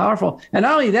substantial and powerful. And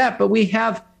not only that, but we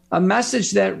have a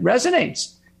message that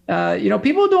resonates.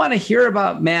 People don't want to hear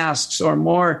about masks or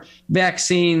more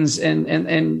vaccines,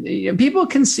 and people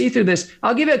can see through this.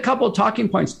 I'll give you a couple of talking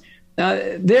points.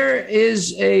 There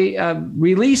is a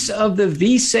release of the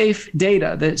VSafe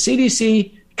data. The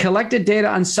CDC collected data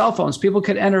on cell phones. People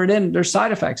could enter it in, their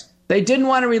side effects. They didn't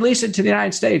want to release it to the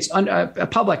United States,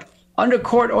 public. Under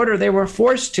court order, they were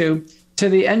forced to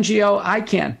the NGO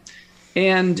ICANN.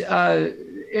 And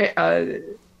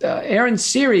Aaron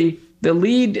Siri, the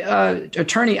lead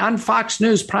attorney on Fox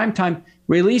News primetime,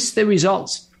 released the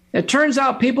results. It turns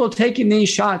out people taking these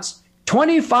shots,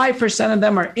 25% of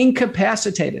them are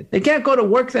incapacitated. They can't go to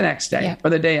work the next day or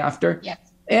the day after. Yeah.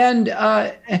 And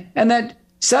that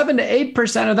 7 to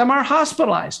 8% of them are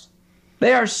hospitalized.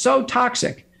 They are so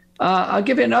toxic. I'll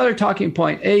give you another talking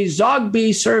point. A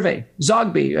Zogby survey,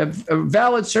 a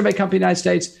valid survey company in the United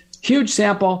States, huge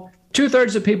sample,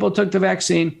 2/3 of people took the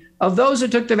vaccine. Of those who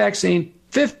took the vaccine,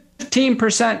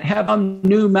 15% have a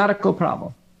new medical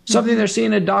problem, something they're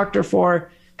seeing a doctor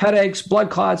for, headaches, blood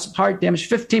clots, heart damage.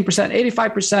 15%,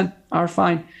 85% are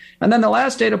fine. And then the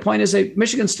last data point is a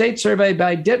Michigan State survey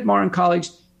by Dittmore and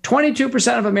colleagues.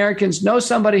 22% of Americans know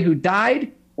somebody who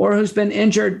died or who's been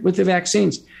injured with the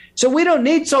vaccines. So we don't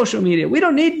need social media. We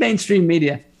don't need mainstream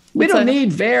media. We don't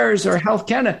need VAERS or Health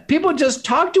Canada. People just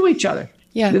talk to each other.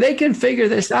 Yeah. They can figure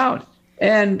this out.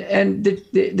 And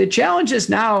the challenge is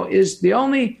now is the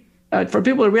only, for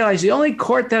people to realize, the only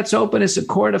court that's open is the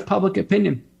court of public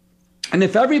opinion. And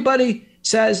if everybody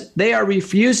says they are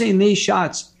refusing these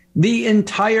shots, the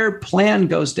entire plan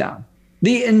goes down.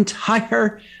 The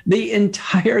entire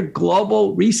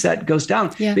global reset goes down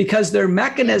because their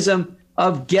mechanism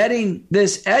of getting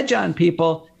this edge on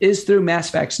people is through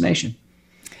mass vaccination.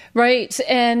 Right.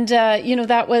 And,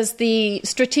 that was the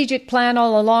strategic plan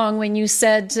all along when you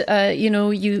said,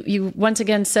 you once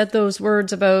again said those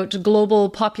words about global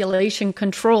population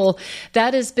control.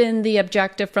 That has been the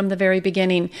objective from the very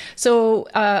beginning. So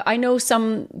I know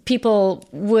some people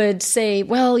would say,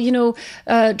 well,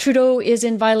 Trudeau is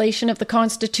in violation of the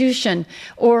Constitution,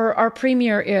 or our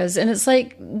premier is. And it's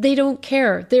like, they don't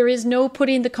care. There is no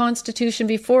putting the Constitution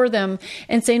before them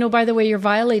and saying, oh, by the way, you're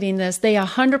violating this. They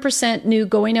 100% knew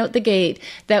going out the gate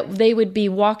that they would be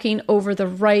walking over the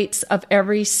rights of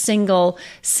every single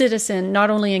citizen, not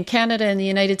only in Canada and the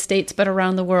United States, but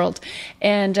around the world.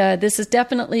 And this is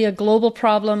definitely a global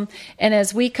problem. And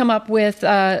as we come up with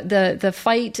the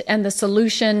fight and the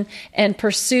solution and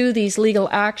pursue these legal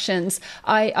actions,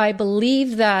 I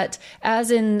believe that, as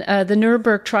in the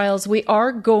Nuremberg trials, we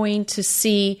are going to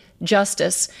see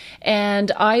justice.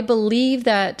 And I believe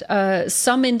that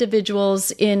some individuals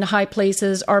in high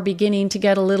places are beginning to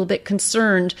get a little bit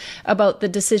concerned about the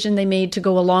decision they made to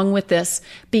go along with this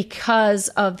because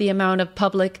of the amount of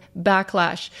public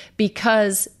backlash,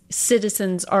 because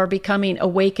citizens are becoming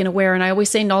awake and aware. And I always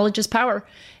say knowledge is power.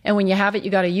 And when you have it,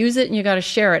 you got to use it and you got to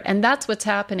share it. And that's what's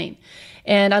happening.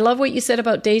 And I love what you said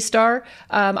about Daystar.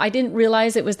 I didn't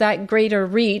realize it was that great a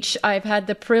reach. I've had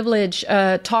the privilege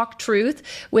talk truth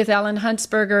with Alan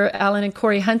and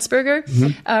Corey Huntsberger.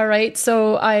 Mm-hmm. All right,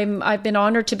 so I've been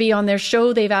honored to be on their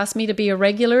show. They've asked me to be a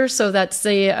regular, so that's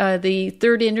the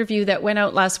third interview that went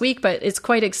out last week. But it's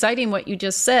quite exciting what you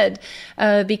just said,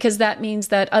 because that means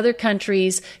that other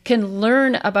countries can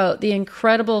learn about the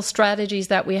incredible strategies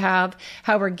that we have,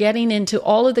 how we're getting into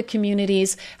all of the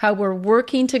communities, how we're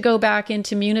working to go back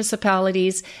into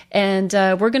municipalities, and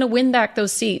we're going to win back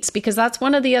those seats, because that's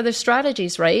one of the other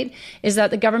strategies, right? Is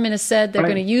that the government has said they're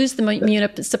going to use the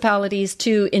municipalities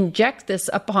to inject this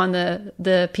upon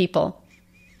the people.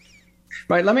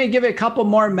 Right. Let me give you a couple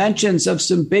more mentions of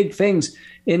some big things.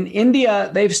 In India,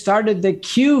 they've started the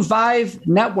QVive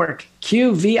network,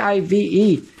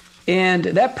 QVIVE, and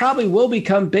that probably will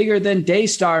become bigger than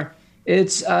Daystar.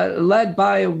 It's led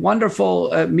by a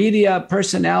wonderful media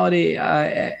personality,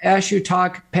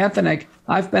 Ashutosh Panthanik.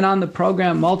 I've been on the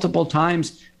program multiple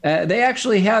times. They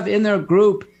actually have in their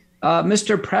group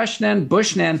Mr. Prashnan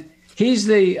Bhushan. He's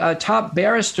the top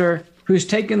barrister who's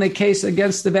taken the case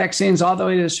against the vaccines all the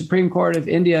way to the Supreme Court of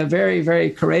India. Very, very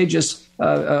courageous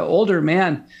older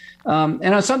man.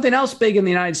 And something else big in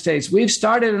the United States. We've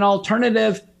started an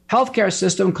alternative healthcare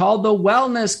system called the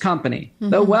Wellness Company.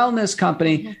 Mm-hmm. The Wellness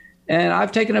Company. Mm-hmm. And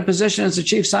I've taken a position as the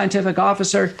chief scientific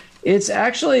officer. It's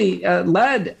actually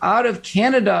led out of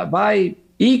Canada by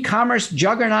e-commerce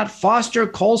juggernaut Foster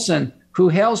Colson, who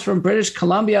hails from British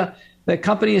Columbia. The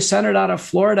company is centered out of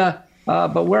Florida,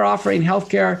 but we're offering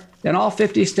healthcare in all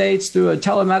 50 states through a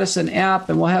telemedicine app,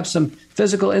 and we'll have some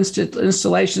physical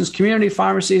installations, community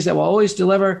pharmacies that will always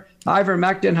deliver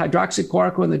ivermectin,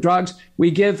 hydroxychloroquine, the drugs.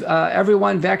 We give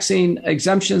everyone vaccine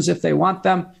exemptions if they want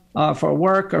them for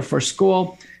work or for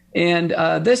school. And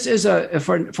this is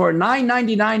for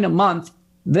 $9.99 a month.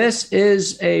 This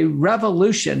is a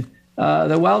revolution,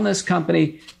 the Wellness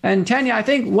Company. And Tanya, I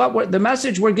think the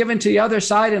message we're giving to the other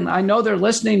side, and I know they're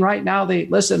listening right now. They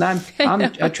listen. I'm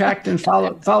tracked and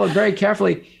followed very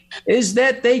carefully. Is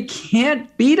that they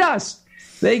can't beat us?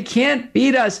 They can't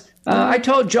beat us. I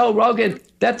told Joe Rogan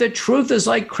that the truth is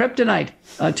like kryptonite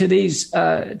to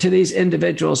these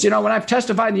individuals. When I've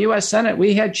testified in the U.S. Senate,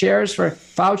 we had chairs for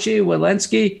Fauci,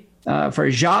 Walensky, for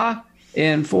Jha,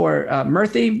 and for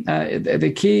Murthy,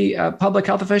 the key public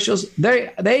health officials.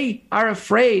 They are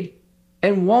afraid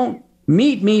and won't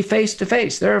meet me face to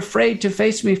face. They're afraid to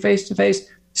face me face to face.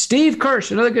 Steve Kirsch,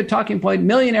 another good talking point,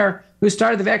 millionaire who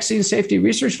started the Vaccine Safety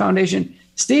Research Foundation.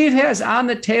 Steve has on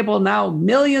the table now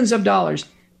millions of dollars.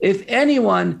 If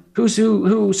anyone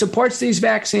who supports these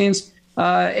vaccines,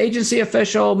 agency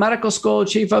official, medical school,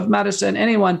 chief of medicine,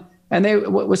 anyone, and they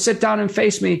would sit down and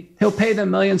face me, he'll pay them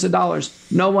millions of dollars.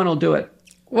 No one will do it.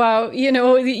 Wow,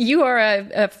 you are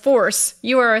a force.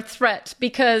 You are a threat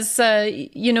because,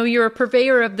 you're a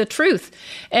purveyor of the truth.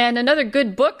 And another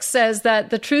good book says that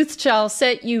the truth shall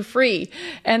set you free.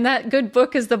 And that good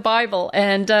book is the Bible.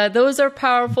 And those are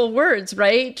powerful words,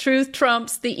 right? Truth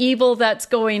trumps the evil that's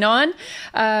going on.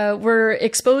 We're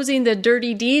exposing the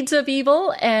dirty deeds of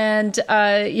evil. And,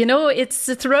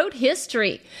 it's throughout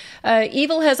history.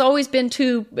 Evil has always been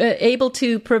able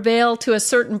to prevail to a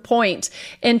certain point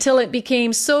until it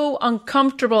became so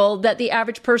uncomfortable that the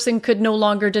average person could no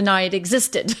longer deny it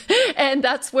existed. And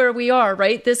that's where we are,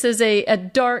 right? This is a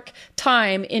dark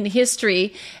time in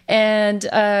history. And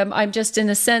I'm just, in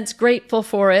a sense, grateful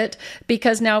for it,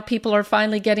 because now people are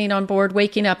finally getting on board,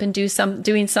 waking up and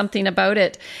doing something about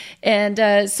it.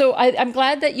 And so I'm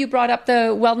glad that you brought up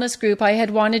the wellness group. I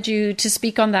had wanted you to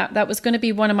speak on that. That was going to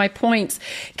be one of my points.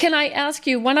 Can I ask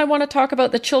you, I want to talk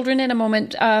about the children in a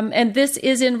moment, and this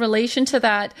is in relation to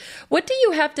that. What do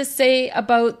you have to say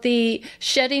about the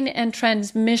shedding and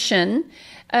transmission?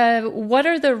 What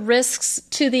are the risks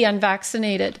to the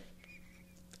unvaccinated?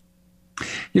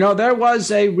 There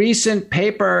was a recent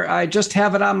paper. I just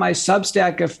have it on my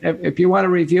Substack. If you want to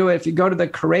review it, if you go to the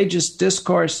Courageous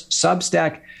Discourse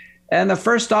Substack, and the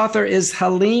first author is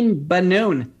Helene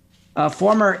Benoun, a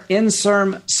former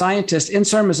INSERM scientist.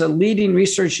 INSERM is a leading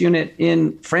research unit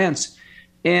in France.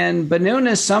 And Benoun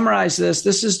has summarized this.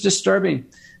 This is disturbing.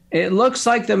 It looks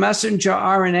like the messenger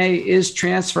RNA is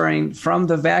transferring from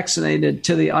the vaccinated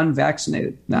to the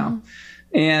unvaccinated now.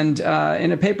 Mm-hmm. And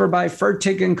in a paper by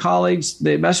Fertig and colleagues,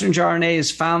 the messenger RNA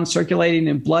is found circulating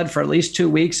in blood for at least 2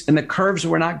 weeks, and the curves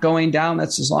were not going down.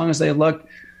 That's as long as they looked.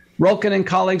 Rolkin and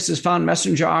colleagues has found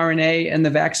messenger RNA in the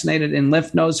vaccinated in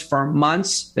lymph nodes for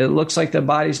months. It looks like the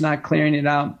body's not clearing it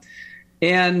out.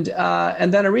 And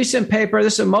then a recent paper,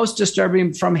 this is most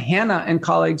disturbing, from Hannah and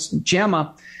colleagues,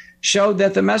 JAMA, showed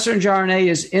that the messenger RNA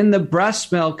is in the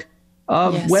breast milk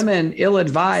of women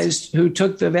ill-advised who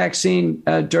took the vaccine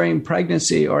during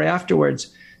pregnancy or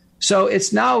afterwards. So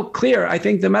it's now clear. I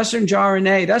think the messenger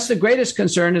RNA, that's the greatest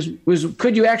concern, was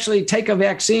could you actually take a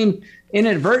vaccine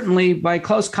inadvertently by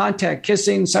close contact,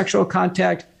 kissing, sexual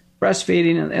contact,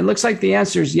 breastfeeding? And it looks like the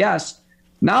answer is yes.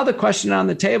 Now the question on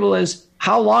the table is,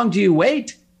 how long do you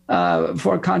wait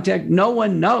for contact? No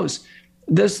one knows.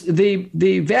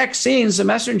 The vaccines, the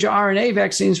messenger RNA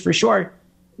vaccines for sure,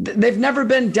 they've never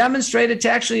been demonstrated to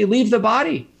actually leave the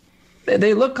body.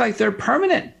 They look like they're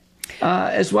permanent,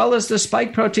 as well as the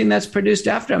spike protein that's produced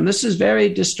after them. This is very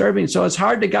disturbing. So it's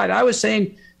hard to guide. I was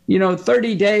saying,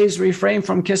 30 days, refrain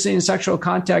from kissing and sexual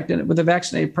contact with a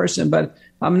vaccinated person, but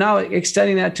I'm now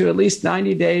extending that to at least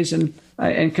 90 days and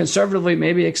conservatively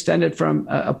maybe extend it from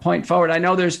a point forward. I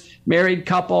know there's married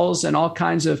couples and all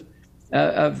kinds of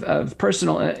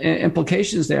personal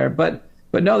implications there, but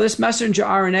no, this messenger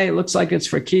RNA looks like it's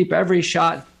for keep. Every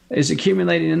shot is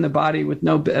accumulating in the body with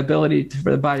no ability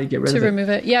for the body to get rid of it. To remove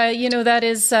it. Yeah,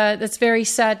 that's very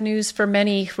sad news for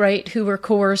many, right, who were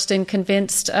coerced and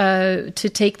convinced to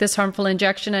take this harmful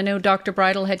injection. I know Dr.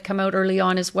 Bridle had come out early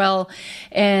on as well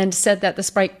and said that the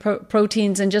spike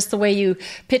proteins, and just the way you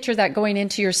picture that going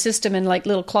into your system and like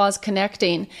little claws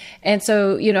connecting. And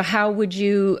so, how would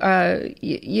you,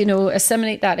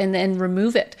 assimilate that and then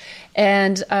remove it?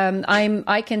 And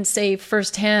I can say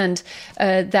firsthand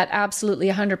that absolutely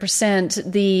 100%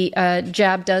 the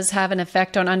jab does have an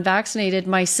effect on unvaccinated.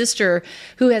 My sister,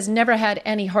 who has never had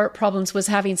any heart problems, was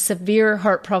having severe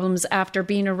heart problems after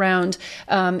being around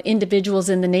individuals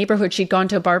in the neighborhood. She'd gone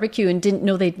to a barbecue and didn't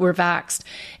know they were vaxxed.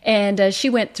 And she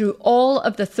went through all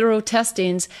of the thorough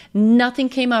testings. Nothing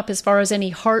came up as far as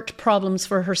any heart problems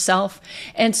for herself.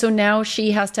 And so now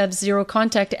she has to have zero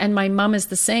contact. And my mom is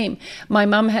the same. My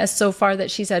mom has so far that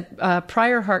she's had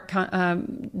prior heart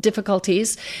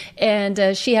difficulties,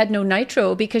 and she had no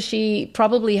nitro because she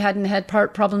probably hadn't had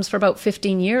heart problems for about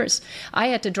 15 years. I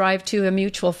had to drive to a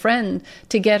mutual friend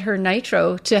to get her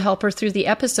nitro to help her through the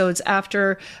episodes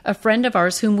after a friend of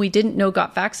ours whom we didn't know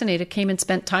got vaccinated came and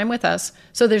spent time with us.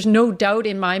 So there's no doubt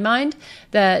in my mind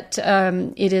that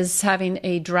it is having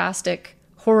a drastic,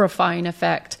 horrifying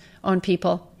effect on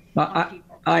people.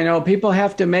 I know people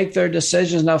have to make their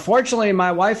decisions. Now, fortunately,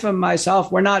 my wife and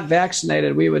myself, we're not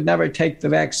vaccinated. We would never take the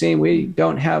vaccine. We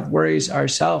don't have worries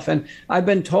ourselves. And I've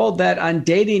been told that on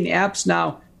dating apps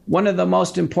now, one of the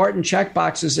most important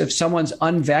checkboxes if someone's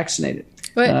unvaccinated.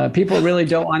 People really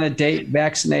don't want to date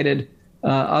vaccinated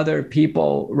other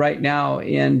people right now.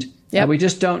 And we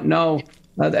just don't know.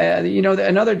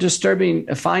 Another disturbing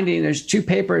finding, there's two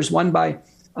papers, one by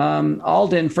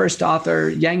Alden, first author,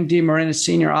 Yang D. Marinis,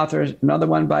 senior author, another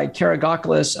one by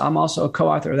Karagokoulos. I'm also a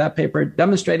co-author of that paper,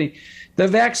 demonstrating the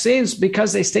vaccines,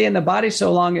 because they stay in the body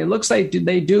so long, it looks like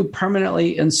they do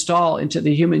permanently install into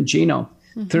the human genome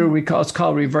through what's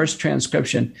called reverse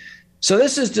transcription. So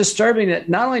this is disturbing that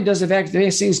not only does the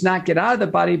vaccines not get out of the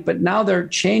body, but now they're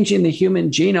changing the human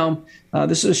genome.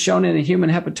 This was shown in a human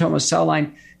hepatoma cell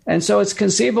line. And so it's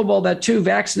conceivable that two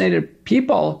vaccinated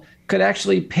people could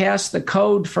actually pass the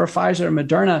code for Pfizer and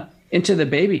Moderna into the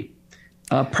baby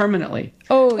permanently.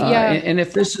 Oh, yeah. And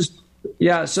if this is,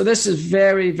 so this is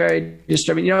very, very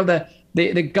disturbing.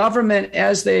 The government,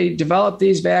 as they develop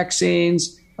these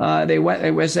vaccines,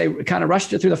 as they kind of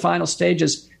rushed it through the final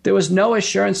stages, there was no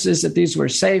assurances that these were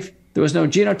safe. There was no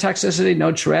genotoxicity,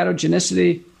 no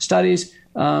teratogenicity studies.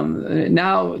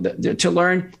 Now to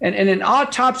learn, and in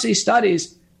autopsy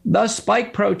studies, the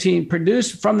spike protein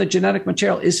produced from the genetic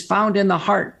material is found in the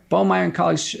heart. Bowmeyer and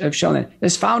colleagues have shown that.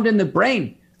 It's found in the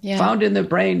brain. Yeah. Found in the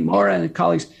brain, Mora and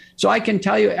colleagues. So I can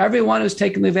tell you, everyone who's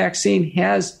taken the vaccine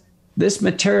has this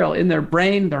material in their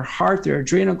brain, their heart, their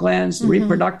adrenal glands,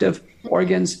 reproductive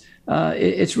organs.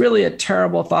 It's really a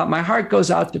terrible thought. My heart goes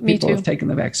out to people who have taken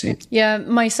the vaccine. Yeah,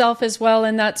 myself as well.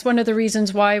 And that's one of the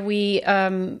reasons why we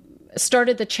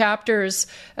started the chapters.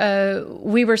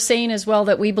 We were saying as well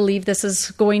that we believe this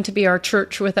is going to be our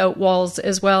church without walls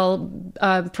as well,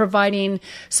 providing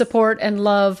support and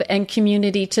love and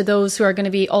community to those who are going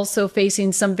to be also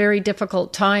facing some very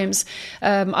difficult times.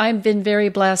 I've been very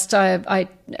blessed. I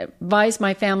advised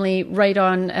my family right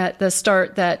on at the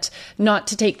start that not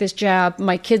to take this jab.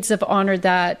 My kids have honored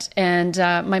that, and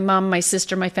my mom, my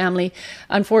sister, my family.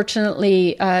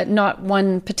 Unfortunately, not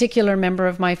one particular member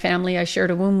of my family I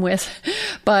shared a womb with,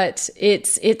 but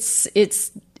it's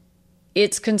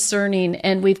concerning,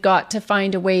 and we've got to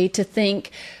find a way to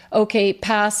think, okay,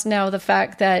 past now the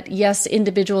fact that, yes,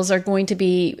 individuals are going to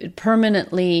be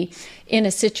permanently in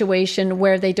a situation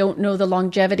where they don't know the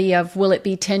longevity of, will it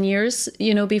be 10 years,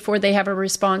 before they have a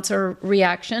response or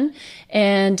reaction?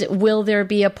 And will there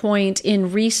be a point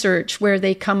in research where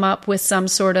they come up with some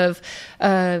sort of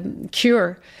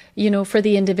cure, for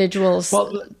the individuals?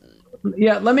 Well,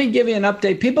 yeah, let me give you an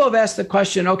update. People have asked the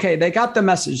question, okay, they got the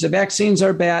message. The vaccines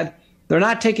are bad. They're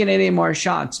not taking any more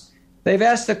shots. They've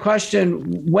asked the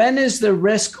question, when is the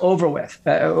risk over with?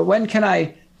 When can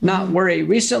I not worry?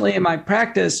 Recently in my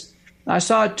practice, I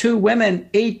saw 2 women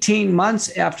 18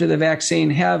 months after the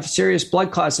vaccine have serious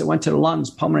blood clots that went to the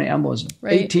lungs, pulmonary embolism,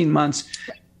 right. 18 months.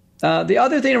 The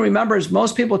other thing to remember is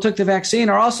most people who took the vaccine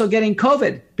are also getting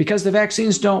COVID because the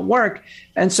vaccines don't work.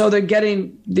 And so they're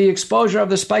getting the exposure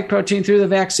of the spike protein through the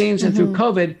vaccines and through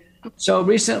COVID. So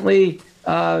recently,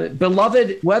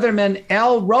 beloved weatherman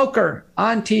Al Roker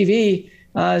on TV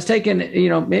has taken,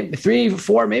 maybe 3,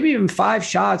 4, maybe even 5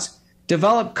 shots,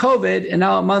 developed COVID, and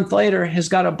now a month later has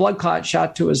got a blood clot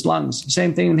shot to his lungs.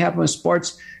 Same thing happened with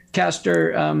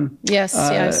sportscaster I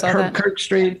saw Herb that.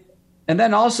 Kirkstreet. And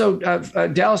then also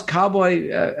Dallas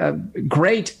Cowboy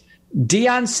great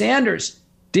Deion Sanders.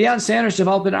 Deion Sanders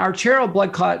developed an arterial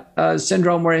blood clot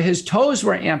syndrome where his toes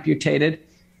were amputated.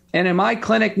 And in my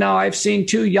clinic now, I've seen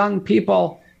 2 young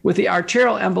people with the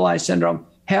arterial emboli syndrome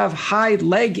have high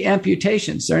leg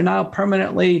amputations. They're now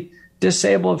permanently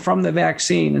disabled from the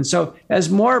vaccine. And so as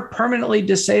more permanently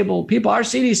disabled people, our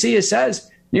CDC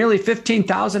says nearly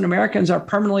 15,000 Americans are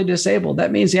permanently disabled.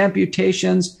 That means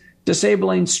amputations,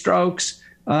 disabling strokes.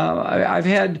 I've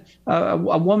had a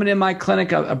woman in my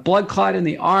clinic, a blood clot in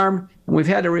the arm, and we've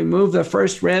had to remove the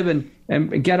first rib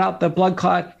and get out the blood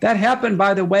clot. That happened,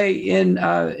 by the way,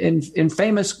 in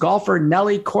famous golfer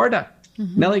Nelly Korda.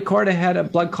 Nelly Korda had a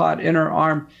blood clot in her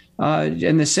arm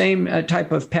in the same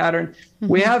type of pattern.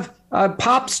 We have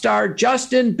pop star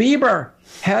Justin Bieber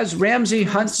has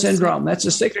Ramsay-Hunt syndrome. That's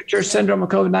a signature syndrome of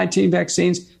COVID-19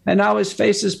 vaccines. And now his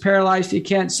face is paralyzed. He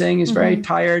can't sing. He's very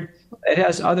tired. It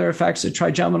has other effects. The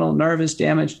trigeminal nerve is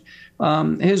damaged.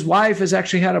 His wife has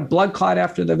actually had a blood clot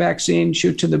after the vaccine,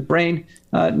 shoot to the brain,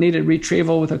 needed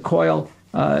retrieval with a coil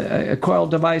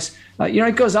device.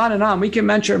 It goes on and on. We can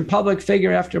mention public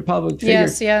figure after public figure.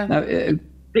 Yes, yeah. Now,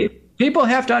 people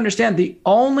have to understand the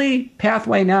only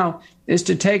pathway now is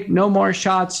to take no more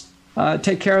shots,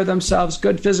 take care of themselves,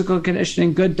 good physical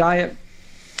conditioning, good diet,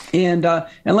 and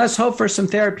let's hope for some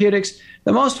therapeutics.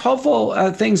 The most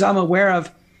hopeful things I'm aware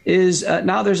of is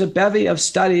now there's a bevy of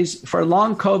studies for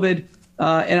long COVID,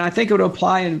 and I think it would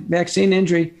apply in vaccine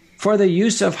injury for the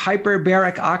use of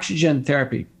hyperbaric oxygen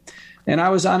therapy. And I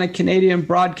was on a Canadian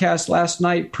broadcast last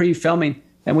night pre-filming,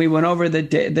 and we went over the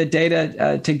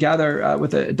data together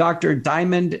with Dr.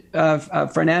 Diamond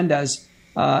Fernandez,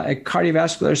 a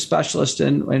cardiovascular specialist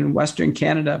in Western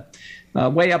Canada,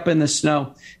 way up in the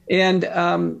snow. And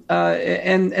then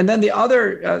the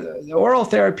other oral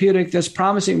therapeutic that's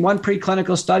promising, one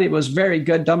preclinical study was very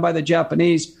good, done by the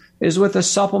Japanese, is with a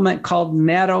supplement called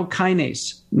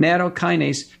nattokinase.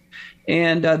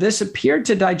 And this appeared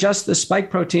to digest the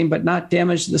spike protein but not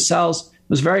damage the cells. It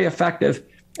was very effective.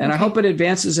 And I hope it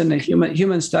advances into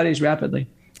human studies rapidly.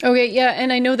 Okay, yeah,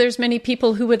 and I know there's many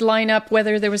people who would line up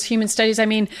whether there was human studies. I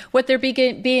mean, what they're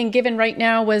being given right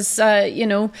now was,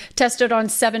 tested on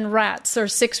 7 rats or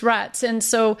 6 rats. And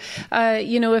so,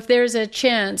 if there's a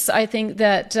chance, I think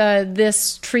that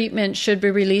this treatment should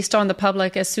be released on the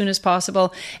public as soon as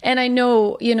possible. And I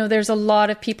know, there's a lot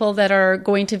of people that are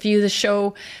going to view the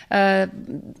show.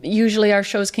 Usually our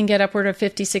shows can get upward of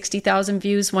 50, 60,000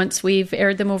 views once we've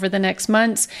aired them over the next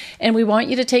months. And we want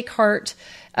you to take heart.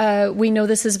 We know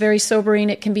this is very sobering.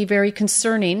 It can be very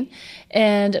concerning.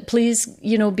 And please,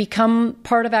 become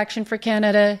part of Action for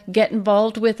Canada. Get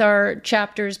involved with our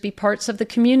chapters. Be parts of the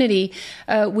community.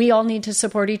 We all need to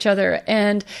support each other.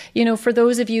 And, for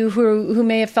those of you who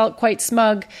may have felt quite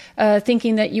smug,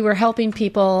 thinking that you were helping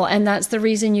people, and that's the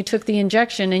reason you took the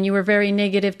injection, and you were very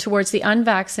negative towards the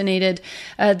unvaccinated,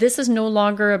 this is no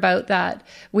longer about that.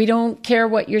 We don't care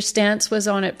what your stance was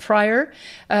on it prior.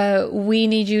 We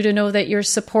need you to know that you're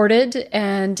supported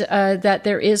and that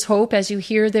there is hope. As you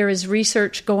hear, there is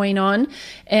research going on.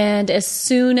 And as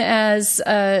soon as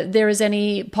there is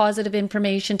any positive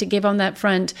information to give on that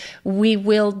front, we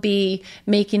will be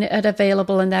making it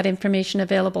available and that information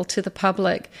available to the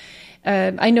public.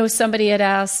 I know somebody had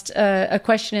asked a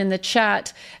question in the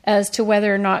chat as to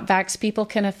whether or not vax people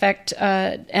can affect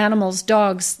animals,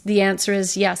 dogs. The answer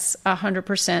is yes,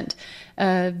 100%.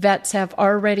 Vets have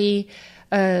already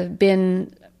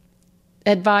been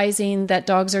advising that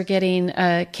dogs are getting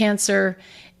cancer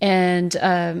and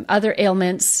other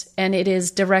ailments, and it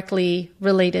is directly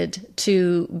related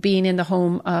to being in the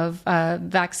home of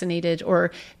vaccinated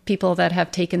or people that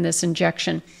have taken this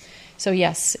injection. So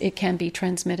yes, it can be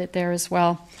transmitted there as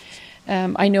well.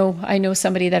 I know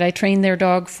somebody that I trained their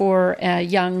dog for, a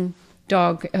young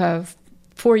dog,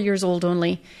 4 years old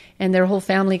only, and their whole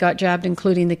family got jabbed,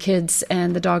 including the kids,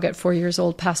 and the dog at 4 years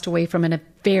old passed away from a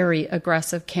very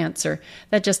aggressive cancer.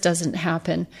 That just doesn't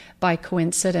happen by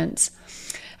coincidence.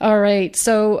 All right,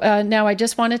 so now I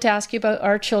just wanted to ask you about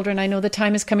our children. I know the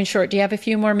time is coming short. Do you have a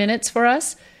few more minutes for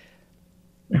us?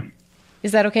 Yeah.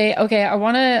 Is that okay? Okay, I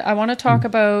want to talk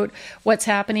about what's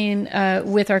happening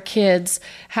with our kids.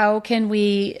 How can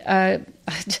we? I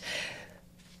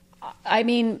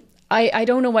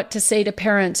don't know what to say to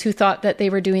parents who thought that they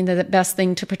were doing the best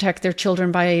thing to protect their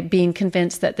children by being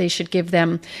convinced that they should give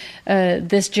them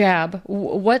this jab.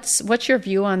 What's your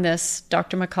view on this,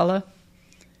 Dr. McCullough?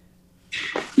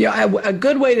 Yeah, a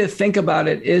good way to think about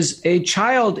it is a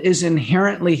child is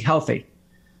inherently healthy.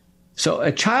 So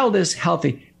a child is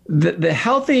healthy. The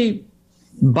healthy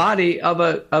body of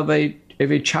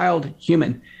a child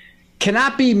human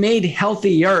cannot be made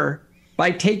healthier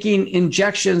by taking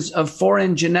injections of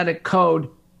foreign genetic code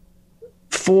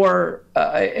for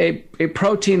a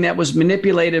protein that was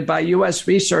manipulated by U.S.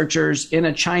 researchers in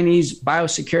a Chinese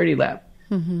biosecurity lab.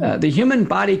 Mm-hmm. The human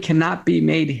body cannot be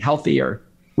made healthier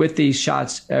with these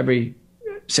shots every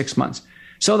 6 months.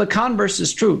 So the converse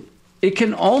is true. It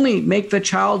can only make the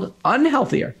child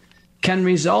unhealthier, can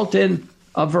result in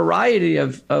a variety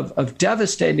of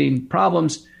devastating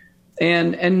problems.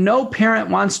 And no parent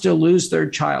wants to lose their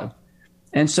child.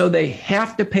 And so they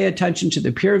have to pay attention to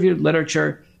the peer-reviewed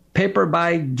literature, paper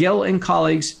by Gill and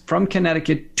colleagues from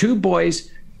Connecticut. 2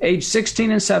 boys, age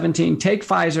 16 and 17, take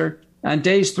Pfizer on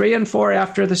days 3 and 4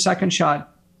 after the second shot.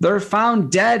 They're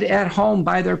found dead at home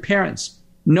by their parents.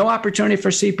 No opportunity for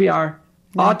CPR.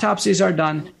 Autopsies are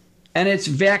done. And it's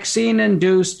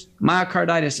vaccine-induced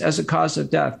myocarditis as a cause of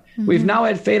death. Mm-hmm. We've now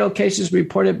had fatal cases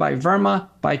reported by Verma,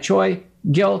 by Choi,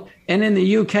 Gill, and in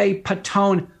the UK,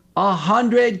 Patone,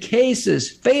 100 cases,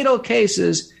 fatal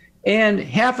cases. And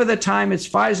half of the time it's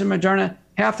Pfizer, Moderna,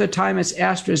 half the time it's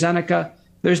AstraZeneca.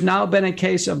 There's now been a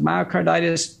case of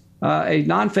myocarditis, a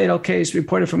non-fatal case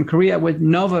reported from Korea with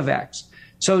Novavax.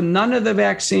 So none of the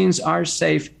vaccines are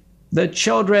safe. The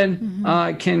children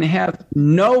can have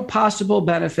no possible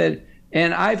benefit.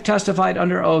 And I've testified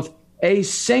under oath, a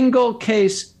single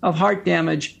case of heart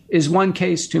damage is one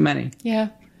case too many. Yeah.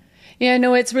 Yeah,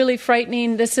 no, it's really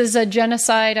frightening. This is a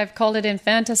genocide. I've called it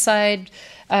infanticide,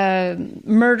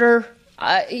 murder.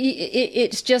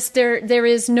 It's just there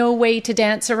is no way to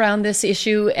dance around this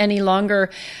issue any longer.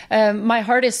 My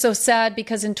heart is so sad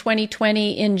because in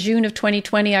 2020, in June of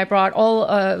 2020, I brought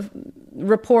all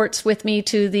reports with me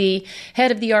to the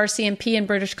head of the RCMP in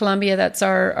British Columbia. That's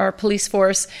our police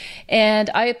force. And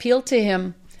I appealed to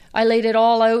him. I laid it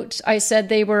all out. I said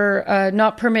they were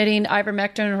not permitting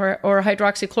ivermectin or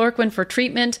hydroxychloroquine for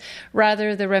treatment,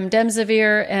 rather the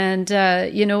remdesivir and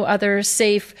other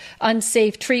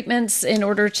unsafe treatments in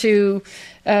order to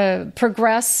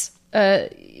progress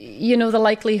the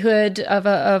likelihood of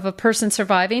a person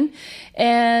surviving.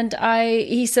 And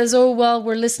he says, oh, well,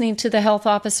 we're listening to the health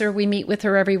officer. We meet with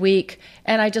her every week.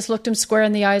 And I just looked him square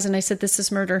in the eyes and I said, this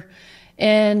is murder.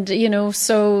 And, I'm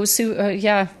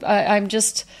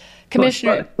just,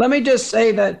 Commissioner. Let me just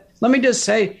say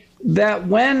that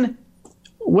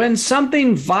when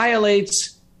something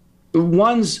violates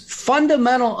one's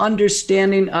fundamental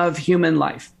understanding of human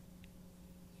life,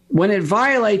 when it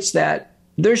violates that,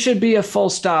 there should be a full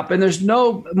stop. And there's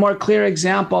no more clear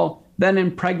example than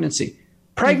in pregnancy.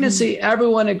 Pregnancy,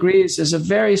 everyone agrees, is a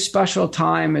very special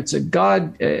time. It's a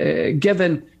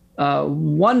God-given,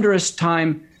 wondrous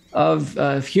time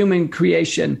of human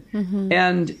creation.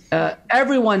 And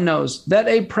everyone knows that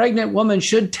a pregnant woman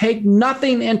should take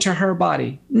nothing into her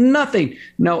body. Nothing.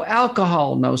 No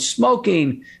alcohol, no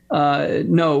smoking, they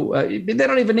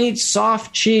don't even eat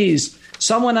soft cheese.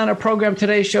 Someone on a program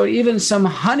today showed even some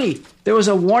honey. There was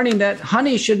a warning that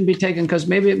honey shouldn't be taken because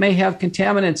maybe it may have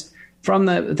contaminants from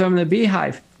the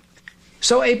beehive.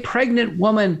 So a pregnant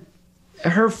woman,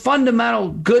 her fundamental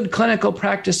good clinical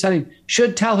practice setting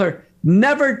should tell her,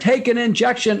 never take an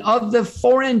injection of the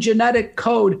foreign genetic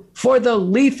code for the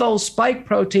lethal spike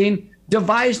protein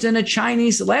devised in a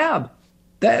Chinese lab.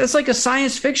 That's like a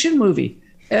science fiction movie.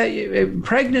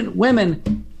 Pregnant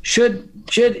women should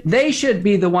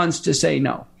be the ones to say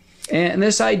no. And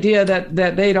this idea that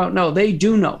they don't know, they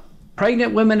do know.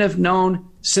 Pregnant women have known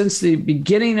since the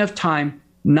beginning of time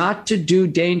not to do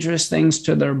dangerous things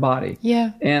to their body.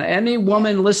 Yeah. And any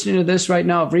woman listening to this right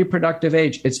now of reproductive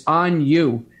age, it's on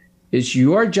you. It's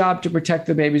your job to protect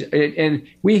the babies. And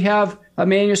we have a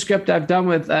manuscript I've done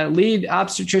with lead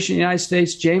obstetrician in the United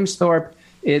States, James Thorpe.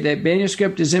 That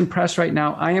manuscript is in press right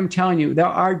now. I am telling you, there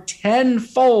are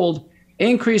 10-fold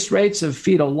increased rates of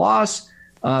fetal loss,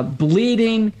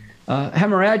 bleeding,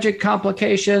 hemorrhagic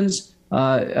complications,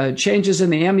 changes in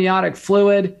the amniotic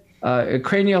fluid,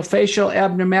 craniofacial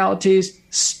abnormalities,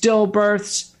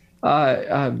 stillbirths,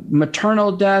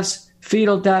 maternal deaths,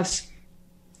 fetal deaths.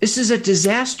 This is a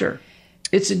disaster.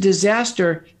 It's a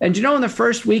disaster. And in the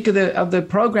first week of the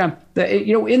program,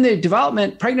 in the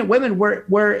development, pregnant women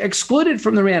were excluded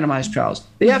from the randomized trials.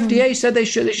 The FDA said they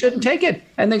shouldn't take it,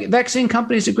 and the vaccine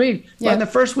companies agreed. Yeah. But in the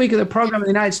first week of the program in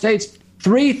the United States,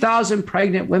 3,000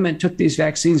 pregnant women took these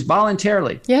vaccines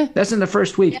voluntarily. Yeah, that's in the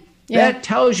first week. Yeah. That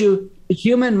tells you the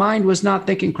human mind was not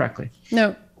thinking correctly.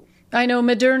 No. I know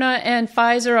Moderna and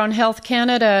Pfizer on Health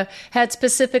Canada had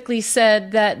specifically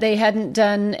said that they hadn't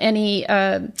done any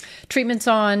treatments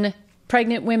on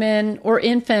pregnant women or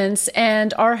infants.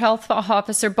 And our health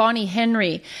officer, Bonnie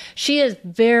Henry, she is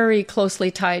very closely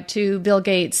tied to Bill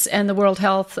Gates and the World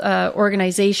Health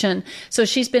Organization. So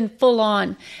she's been full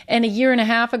on. And a year and a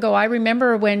half ago, I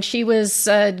remember when she was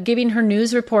giving her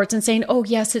news reports and saying, oh,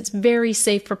 yes, it's very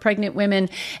safe for pregnant women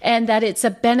and that it's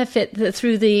a benefit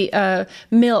through the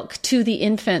milk to the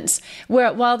infants.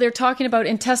 While they're talking about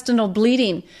intestinal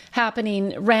bleeding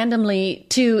happening randomly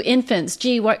to infants,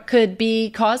 gee, what could be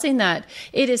causing that?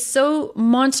 It is so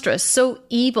monstrous, so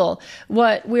evil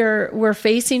what we're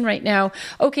facing right now.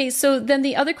 Okay, so then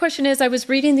the other question is, I was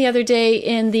reading the other day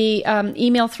in the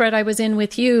email thread I was in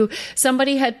with you,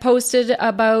 somebody had posted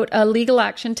about a legal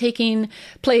action taking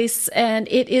place, and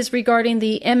it is regarding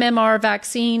the MMR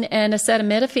vaccine and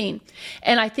acetaminophen.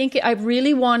 And I think I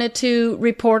really wanted to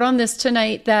report on this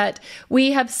tonight that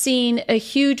we have seen a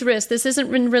huge risk. This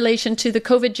isn't in relation to the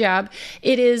COVID jab.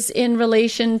 It is in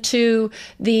relation to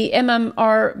the MMR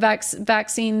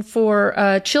vaccine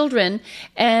for children.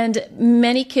 And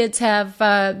many kids have,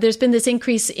 there's been this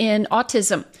increase in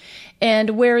autism.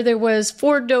 And where there was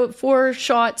four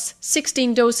shots,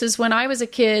 16 doses when I was a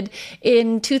kid,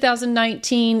 in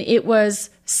 2019, it was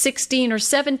 16 or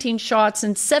 17 shots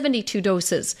and 72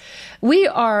 doses. We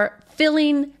are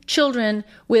filling children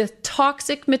with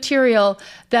toxic material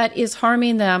that is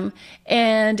harming them.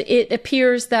 And it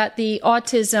appears that the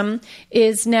autism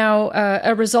is now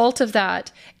a result of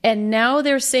that. And now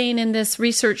they're saying in this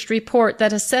research report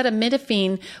that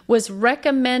acetaminophen was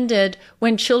recommended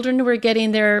when children were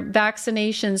getting their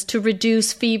vaccinations to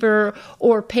reduce fever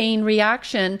or pain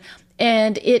reaction.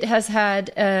 And it has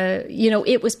had,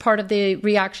 it was part of the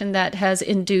reaction that has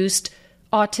induced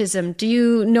autism. Do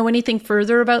you know anything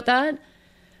further about that?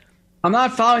 I'm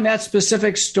not following that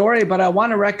specific story, but I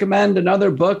want to recommend another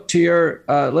book to your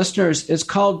listeners. It's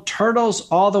called Turtles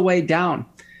All the Way Down.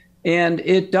 And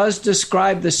it does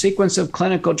describe the sequence of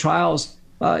clinical trials.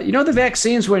 The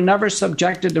vaccines were never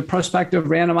subjected to prospective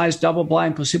randomized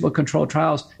double-blind placebo-controlled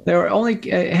trials. They were only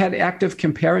had active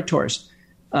comparators.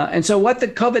 And so what the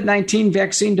COVID-19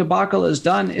 vaccine debacle has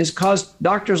done is caused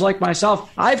doctors like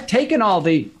myself, I've taken all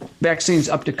the vaccines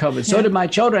up to COVID. So did my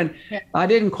children. I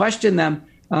didn't question them.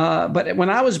 But when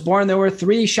I was born, there were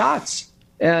 3 shots.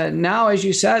 Now, as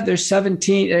you said, there's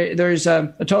 17. There's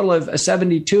a total of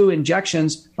 72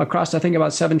 injections across, I think,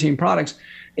 about 17 products.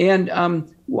 And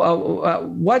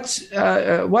what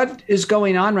is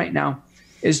going on right now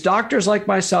is doctors like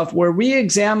myself, we're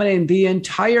re-examining the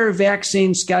entire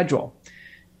vaccine schedule.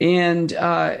 And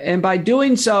by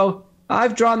doing so,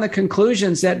 I've drawn the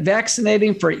conclusions that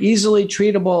vaccinating for easily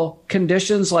treatable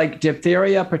conditions like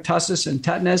diphtheria, pertussis, and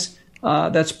tetanus,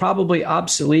 that's probably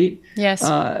obsolete. Yes.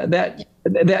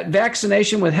 That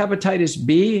vaccination with hepatitis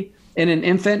B in an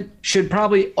infant should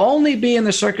probably only be in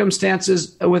the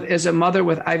circumstances as a mother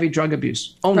with IV drug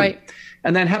abuse. Only. Right.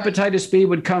 And then hepatitis B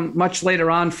would come much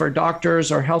later on for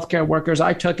doctors or healthcare workers.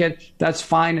 I took it. That's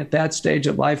fine at that stage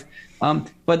of life.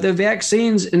 But the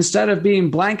vaccines, instead of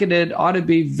being blanketed, ought to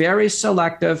be very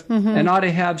selective and ought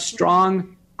to have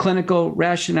strong clinical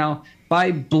rationale.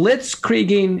 By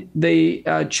blitzkrieging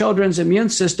the children's immune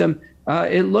system,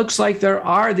 it looks like there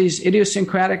are these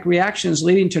idiosyncratic reactions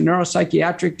leading to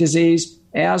neuropsychiatric disease,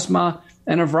 asthma,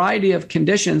 and a variety of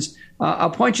conditions.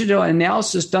 I'll point you to an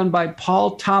analysis done by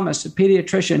Paul Thomas, a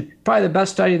pediatrician, probably the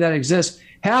best study that exists.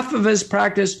 Half of his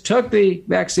practice took the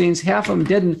vaccines, half of them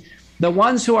didn't. The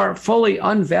ones who are fully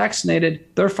unvaccinated,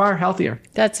 they're far healthier.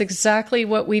 That's exactly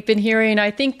what we've been hearing.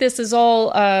 I think this is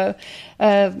all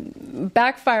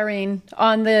backfiring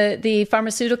on the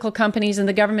pharmaceutical companies, and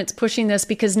the government's pushing this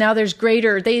because now there's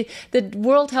the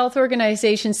World Health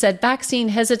Organization said vaccine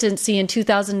hesitancy in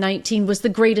 2019 was the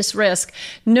greatest risk.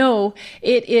 No,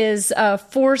 it is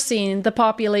forcing the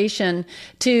population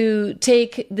to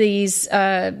take these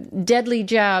deadly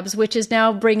jabs, which is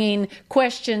now bringing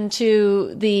question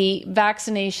to the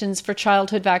vaccinations for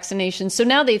childhood vaccinations. So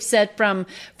now they've said from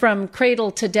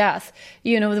cradle to death,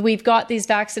 we've got these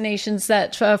vaccinations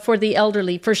that for the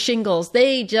elderly, for shingles,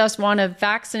 they just want to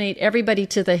vaccinate everybody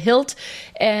to the hilt,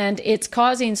 and it's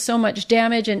causing so much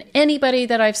damage. And anybody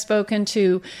that I've spoken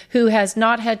to who has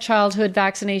not had childhood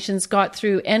vaccinations got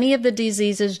through any of the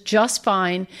diseases just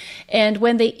fine. And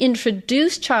when they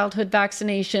introduced childhood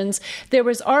vaccinations, there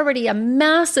was already a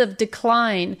massive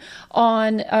decline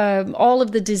on all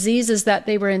of the diseases that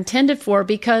they were intended for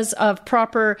because of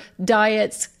proper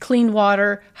diets, clean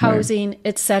water, housing,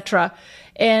 etc.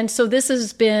 And so this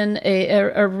has been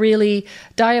a really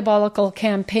diabolical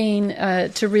campaign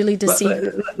to really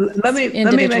deceive let me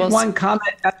make one comment.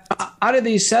 Out of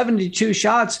these 72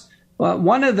 shots,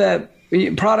 one of the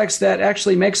products that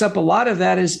actually makes up a lot of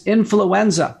that is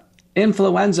influenza,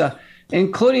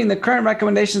 including the current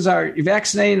recommendations are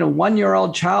vaccinating a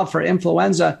 1-year-old child for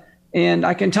influenza. And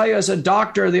I can tell you as a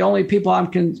doctor, the only people I'm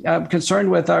concerned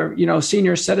with are,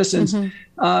 senior citizens.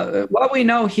 What we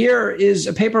know here is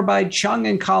a paper by Chung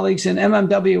and colleagues in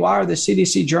MMWR, the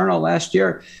CDC journal last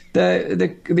year.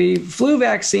 The flu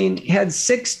vaccine had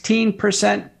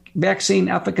 16% vaccine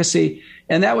efficacy,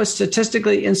 and that was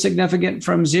statistically insignificant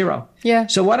from 0. Yeah.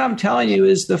 So what I'm telling you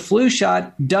is the flu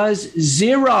shot does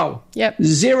 0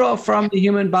 from the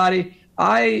human body.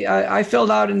 I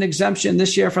filled out an exemption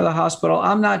this year for the hospital.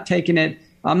 I'm not taking it.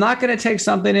 I'm not going to take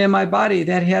something in my body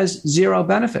that has 0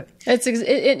 benefit.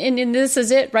 And this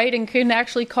is it, right? And can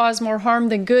actually cause more harm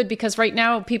than good, because right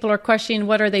now people are questioning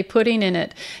what are they putting in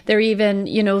it. They're even,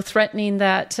 threatening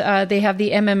that they have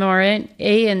the mRNA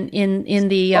in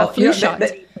the flu shot.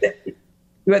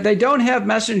 They don't have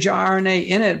messenger RNA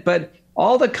in it, but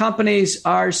all the companies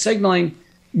are signaling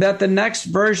that the next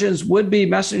versions would be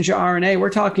messenger RNA. We're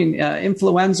talking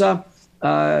influenza,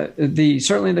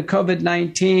 certainly the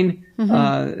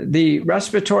COVID-19, the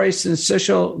respiratory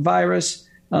syncytial virus.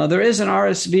 There is an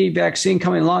RSV vaccine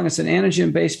coming along. It's an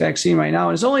antigen-based vaccine right now,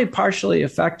 and it's only partially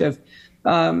effective.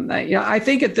 I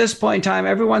think at this point in time,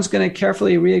 everyone's going to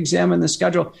carefully re-examine the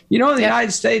schedule. In the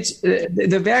United States,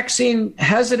 the vaccine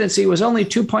hesitancy was only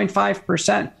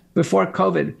 2.5%. Before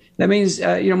COVID. That means,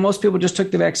 most people just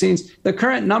took the vaccines. The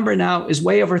current number now is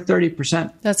way over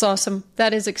 30%. That's awesome.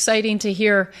 That is exciting to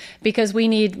hear, because we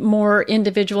need more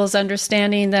individuals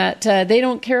understanding that they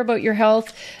don't care about your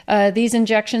health. These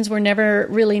injections were never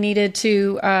really needed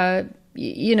to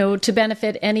to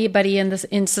benefit anybody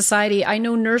in society. I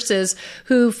know nurses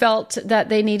who felt that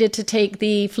they needed to take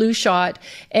the flu shot,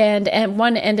 and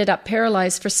one ended up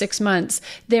paralyzed for 6 months.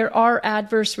 There are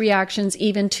adverse reactions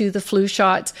even to the flu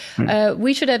shots.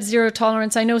 We should have 0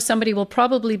 tolerance. I know somebody will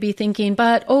probably be thinking,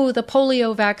 but the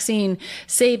polio vaccine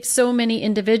saved so many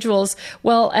individuals.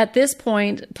 Well, at this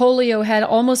point, polio had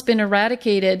almost been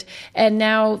eradicated, and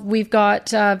now we've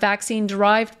got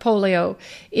vaccine-derived polio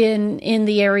in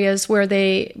the areas where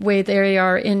they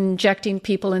are injecting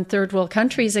people in third world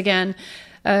countries again.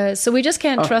 So we just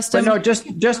can't trust them. But no,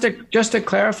 just to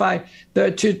clarify,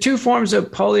 the two forms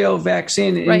of polio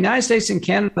vaccine in the United States and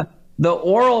Canada, the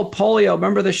oral polio,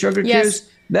 remember the sugar cubes?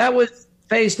 That was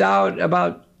phased out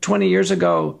about 20 years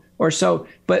ago or so.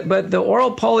 But the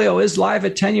oral polio is live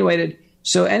attenuated.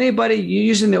 So anybody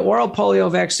using the oral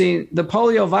polio vaccine, the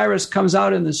polio virus comes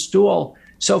out in the stool.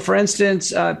 So for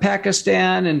instance,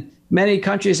 Pakistan and many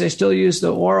countries, they still use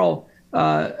the oral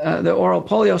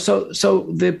polio. So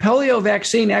the polio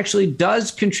vaccine actually does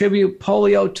contribute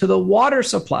polio to the water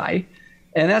supply,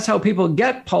 and that's how people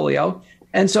get polio.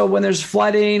 And so when there's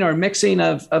flooding or mixing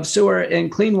of sewer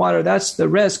and clean water, that's the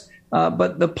risk.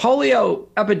 But the polio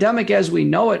epidemic as we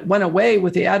know it went away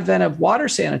with the advent of water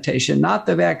sanitation, not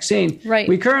the vaccine. Right.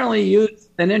 We currently use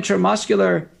an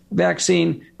intramuscular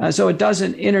vaccine, so it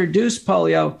doesn't introduce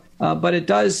polio, but it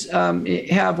does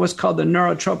have what's called the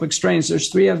neurotropic strains. There's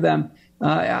 3 of them.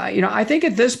 I think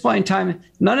at this point in time,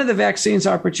 none of the vaccines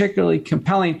are particularly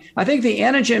compelling. I think the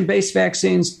antigen-based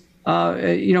vaccines,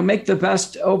 make the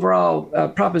best overall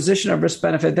proposition of risk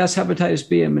benefit. That's hepatitis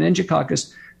B and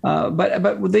meningococcus.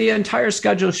 But the entire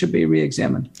schedule should be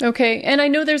reexamined. Okay. And I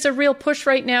know there's a real push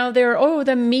right now there.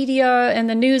 The media and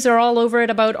the news are all over it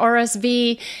about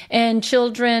RSV and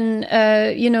children,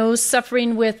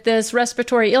 suffering with this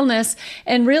respiratory illness.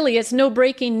 And really, it's no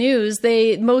breaking news.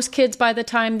 Most kids, by the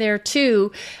time they're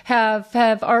 2, have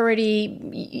already,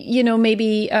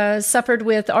 maybe suffered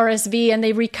with RSV, and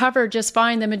they recover just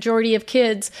fine. The majority of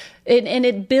kids. And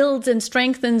it builds and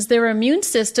strengthens their immune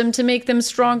system to make them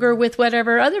stronger with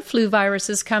whatever other flu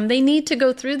viruses come. They need to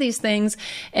go through these things.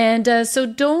 And so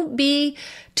don't be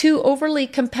too overly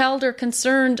compelled or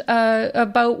concerned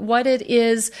about what it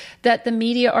is that the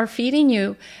media are feeding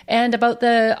you, and about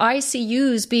the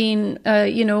ICUs being,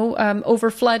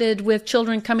 overflooded with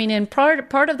children coming in.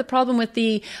 Part of the problem with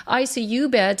the ICU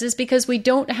beds is because we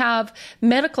don't have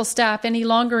medical staff any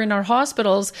longer in our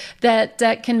hospitals that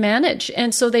can manage.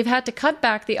 And so they've had to cut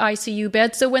back the ICU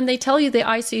beds. So when they tell you the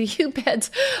ICU beds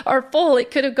are full,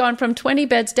 it could have gone from 20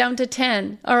 beds down to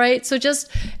 10. All right. So just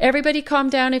everybody calm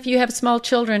down. If you have small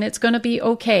children, it's going to be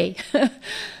okay.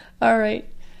 All right.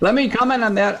 Let me comment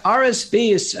on that.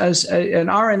 RSV is as an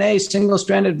RNA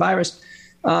single-stranded virus.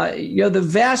 The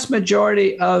vast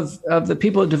majority of the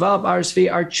people who develop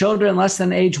RSV are children less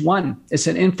than age 1. It's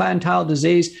an infantile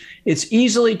disease. It's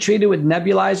easily treated with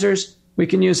nebulizers. We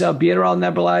can use albuterol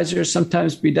nebulizers,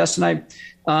 sometimes budesonide.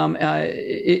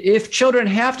 If children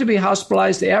have to be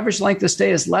hospitalized, the average length of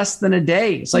stay is less than a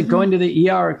day. It's like going to the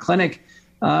ER or clinic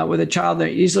with a child. They're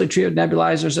easily treated with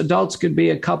nebulizers. Adults could be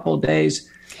a couple days.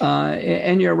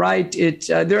 And you're right.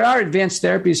 There are advanced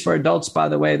therapies for adults, by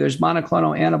the way. There's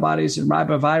monoclonal antibodies and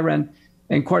ribavirin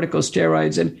and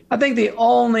corticosteroids. And I think the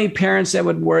only parents that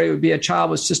would worry would be a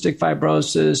child with cystic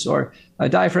fibrosis or a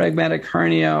diaphragmatic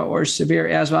hernia or severe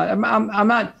asthma. I'm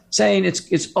not saying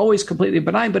it's always completely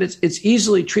benign, but it's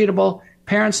easily treatable.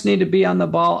 Parents need to be on the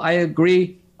ball. I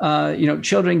agree.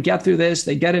 Children get through this.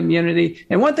 They get immunity.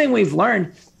 And one thing we've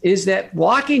learned is that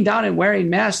locking down and wearing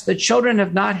masks, the children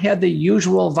have not had the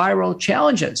usual viral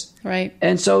challenges. Right.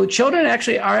 And so children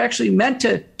are meant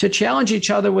to challenge each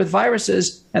other with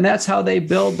viruses, and that's how they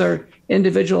build their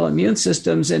individual immune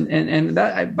systems. And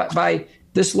that by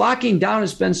this locking down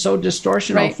has been so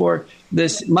distortional for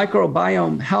this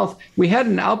microbiome health. We had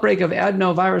an outbreak of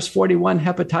adenovirus 41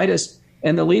 hepatitis.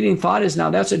 And the leading thought is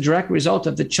now that's a direct result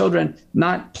of the children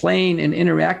not playing and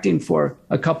interacting for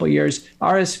a couple of years.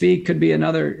 RSV could be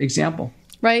another example.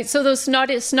 Right. So those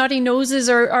snotty noses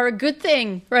are a good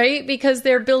thing, right? Because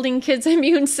they're building kids'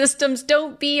 immune systems.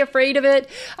 Don't be afraid of it.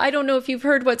 I don't know if you've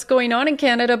heard what's going on in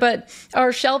Canada, but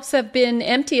our shelves have been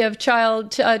empty of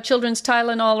children's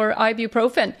Tylenol or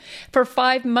ibuprofen for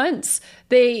 5 months.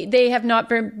 They have not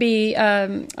been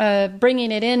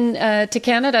bringing it in to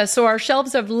Canada. So our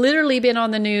shelves have literally been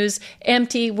on the news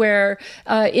empty, where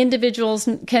individuals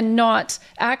cannot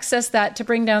access that to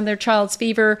bring down their child's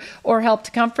fever or help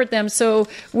to comfort them. So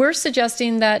we're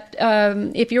suggesting that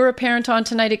if you're a parent on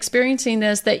tonight experiencing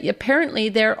this, that apparently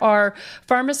there are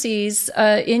pharmacies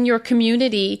in your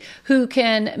community who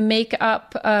can make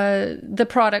up the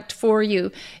product for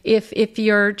you if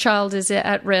your child is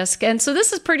at risk. And so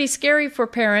this is pretty scary for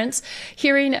parents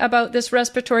hearing about this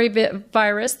respiratory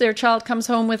virus. Their child comes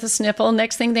home with a sniffle.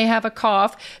 Next thing they have a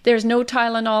cough. There's no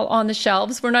Tylenol on the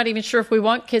shelves. We're not even sure if we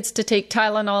want kids to take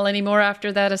Tylenol anymore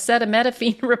after that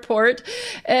acetaminophen report.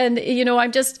 And,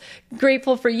 I'm just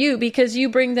grateful for you because you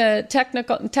bring the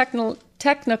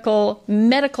technical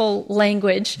medical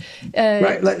language.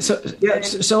 Right.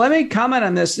 So let me comment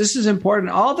on this. This is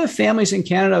important. All the families in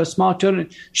Canada with small children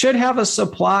should have a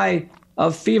supply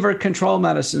of fever control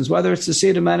medicines, whether it's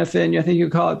acetaminophen, I think you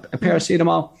call it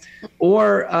paracetamol,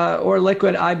 or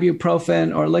liquid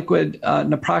ibuprofen or liquid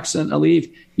naproxen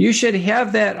Aleve. You should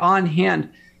have that on hand.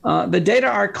 The data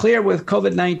are clear with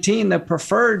COVID-19. The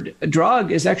preferred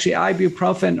drug is actually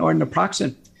ibuprofen or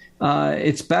naproxen.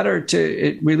 It's better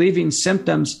to relieving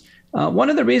symptoms.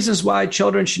 One of the reasons why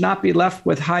children should not be left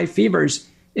with high fevers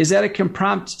is that it can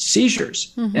prompt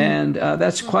seizures, and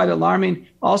that's quite alarming.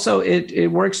 Also,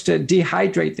 it works to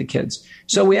dehydrate the kids.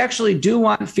 So we actually do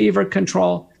want fever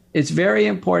control. It's very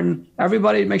important.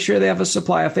 Everybody make sure they have a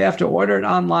supply. If they have to order it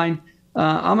online,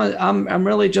 I'm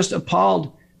really just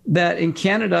appalled that in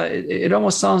Canada, it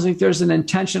almost sounds like there's an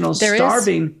intentional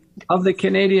starving of the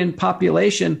Canadian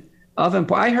population.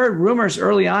 I heard rumors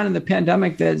early on in the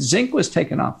pandemic that zinc was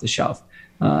taken off the shelf.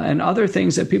 And other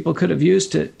things that people could have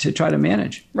used to try to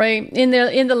manage. Right. In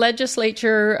the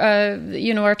legislature,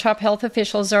 our top health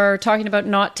officials are talking about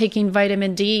not taking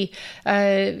vitamin D.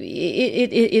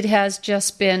 It has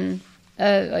just been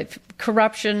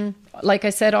corruption, like I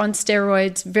said, on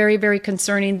steroids. Very, very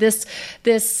concerning. This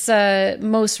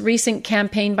most recent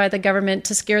campaign by the government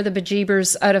to scare the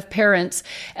bejeebers out of parents,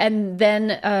 and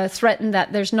then threaten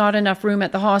that there's not enough room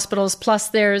at the hospitals. Plus,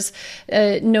 there's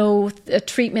no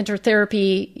treatment or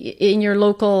therapy in your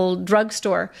local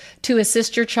drugstore to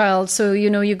assist your child. So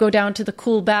you go down to the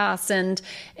cool baths and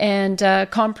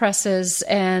compresses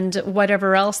and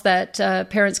whatever else that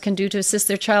parents can do to assist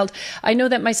their child. I know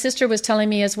that my sister was telling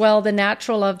me as well. The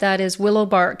natural of that is willow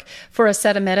bark for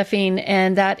acetaminophen,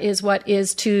 and that is what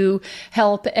is to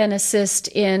help and assist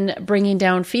in bringing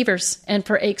down fevers and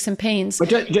for aches and pains. But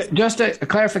just a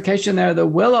clarification there, the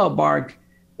willow bark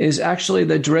is actually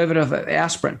the derivative of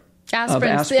aspirin.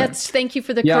 Aspirin. Thank you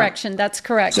for the correction. That's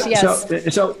correct.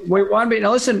 Yes. So we want to be,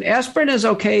 now listen, aspirin is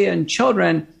okay in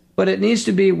children, but it needs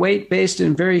to be weight-based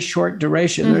and very short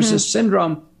duration. There's a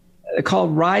syndrome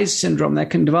called Rise syndrome that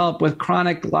can develop with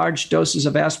chronic large doses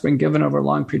of aspirin given over a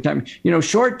long period of time.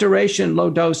 Short duration, low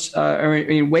dose,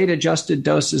 weight-adjusted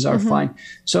doses are fine.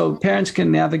 So parents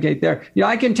can navigate there.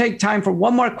 I can take time for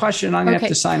one more question. I'm going to have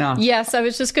to sign off. Yes, I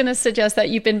was just going to suggest that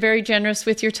you've been very generous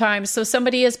with your time. So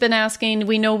somebody has been asking,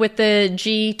 we know with the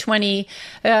G20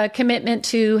 commitment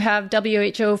to have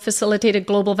WHO facilitated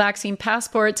global vaccine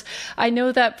passports, I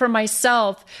know that for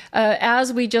myself,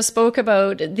 as we just spoke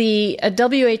about, the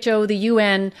WHO, the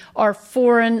UN, are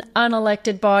foreign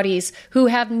unelected bodies who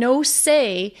have no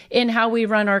say in how we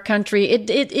run our country. It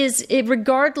is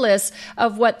regardless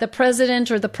of what the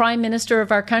president or the prime minister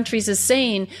of our countries is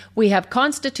saying. We have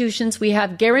constitutions, we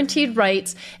have guaranteed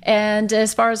rights, and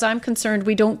as far as I'm concerned,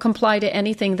 we don't comply to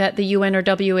anything that the UN or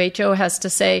WHO has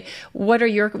to say.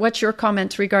 What's your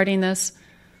comments regarding this?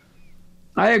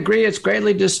 I agree. It's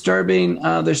greatly disturbing.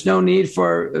 There's no need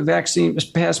for vaccine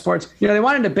passports. They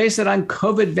wanted to base it on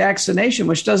COVID vaccination,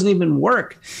 which doesn't even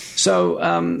work. So,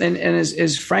 and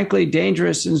is frankly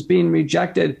dangerous and is being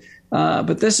rejected.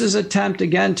 But this is an attempt,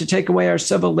 again, to take away our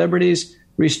civil liberties,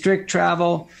 restrict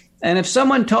travel. And if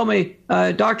someone told me,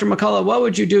 Dr. McCullough, what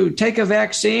would you do? Take a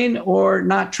vaccine or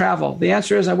not travel? The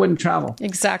answer is I wouldn't travel.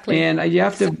 Exactly. And you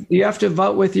have to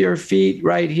vote with your feet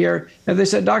right here. If they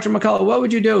said, Dr. McCullough, what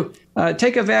would you do?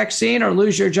 Take a vaccine or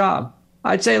lose your job?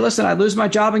 I'd say, listen, I'd lose my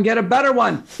job and get a better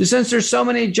one, since there's so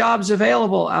many jobs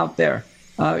available out there.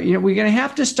 We're going to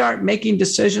have to start making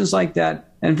decisions like that.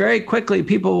 And very quickly,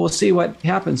 people will see what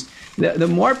happens. The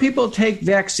more people take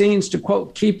vaccines to,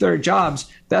 quote, keep their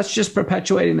jobs, that's just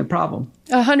perpetuating the problem.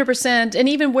 100%. And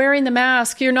even wearing the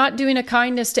mask, you're not doing a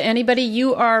kindness to anybody.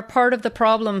 You are part of the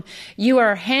problem. You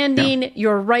are handing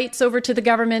your rights over to the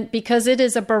government because it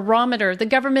is a barometer. The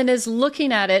government is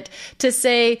looking at it to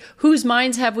say, whose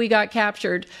minds have we got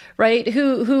captured, right?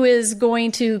 Who is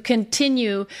going to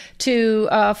continue to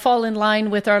fall in line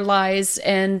with our lies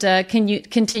and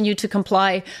continue to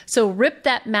comply. So rip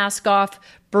that mask off.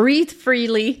 Breathe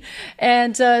freely.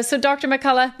 And so, Dr.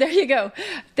 McCullough, there you go.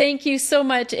 Thank you so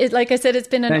much. Like I said, it's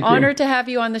been an honor to have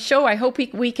you on the show. I hope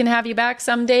we can have you back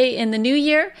someday in the new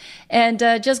year. And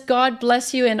just God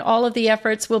bless you and all of the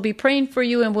efforts. We'll be praying for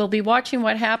you, and we'll be watching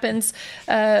what happens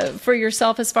for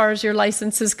yourself as far as your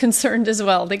license is concerned as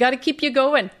well. They got to keep you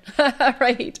going.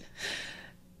 Right.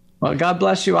 Well, God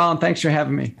bless you all, and thanks for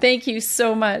having me. Thank you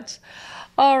so much.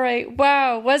 All right.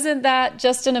 Wow. Wasn't that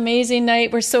just an amazing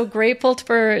night? We're so grateful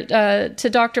to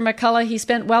Dr. McCullough. He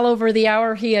spent well over the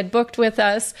hour he had booked with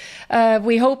us.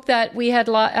 We hope that we had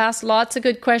asked lots of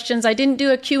good questions. I didn't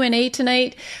do a Q&A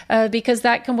tonight because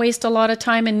that can waste a lot of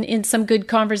time in some good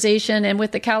conversation. And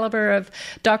with the caliber of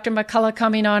Dr. McCullough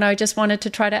coming on, I just wanted to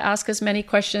try to ask as many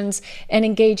questions and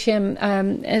engage him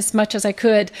as much as I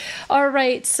could. All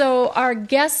right. So our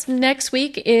guest next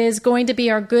week is going to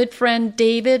be our good friend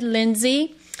David Lindsay.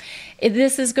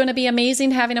 This is going to be amazing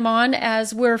having him on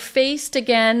as we're faced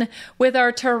again with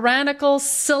our tyrannical,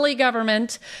 silly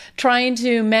government trying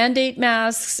to mandate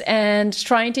masks and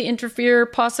trying to interfere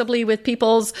possibly with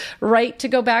people's right to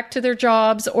go back to their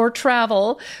jobs or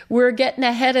travel. We're getting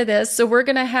ahead of this. So we're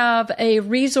going to have a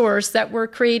resource that we're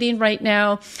creating right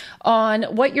now on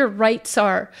what your rights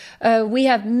are. We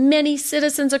have many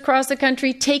citizens across the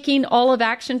country taking all of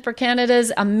Action for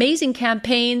Canada's amazing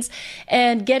campaigns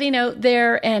and getting out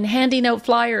there and handing out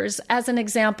flyers as an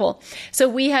example. So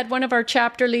we had one of our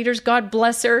chapter leaders, God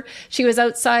bless her. She was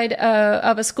outside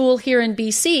of a school here in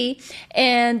BC,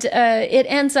 and it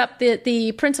ends up that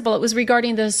the principal, it was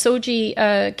regarding the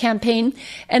Soji campaign,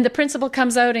 and the principal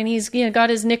comes out and he's got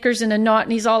his knickers in a knot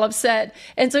and he's all upset.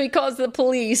 And so he calls the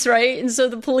police, right? And so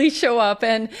the police show up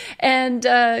and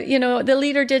the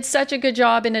leader did such a good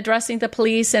job in addressing the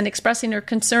police and expressing her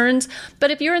concerns.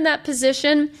 But if you're in that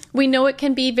position, we know it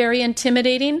can be very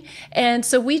intimidating. And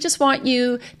so we just want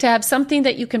you to have something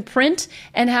that you can print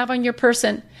and have on your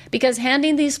person, because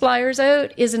handing these flyers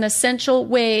out is an essential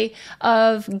way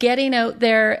of getting out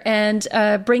there and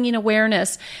bringing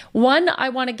awareness. One, I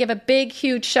want to give a big,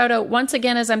 huge shout out once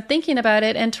again as I'm thinking about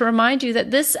it, and to remind you that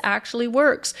this actually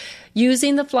works.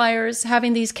 Using the flyers,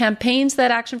 having these campaigns that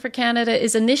Action for Canada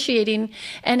is initiating,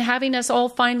 and having us all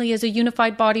finally as a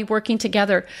unified body working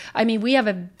together. I mean, we have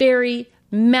a very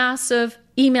massive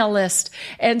email list.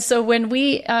 And so when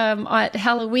we at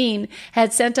Halloween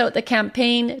had sent out the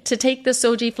campaign to take the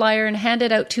Soji flyer and hand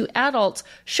it out to adults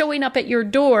showing up at your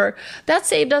door, that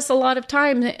saved us a lot of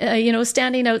time,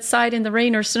 standing outside in the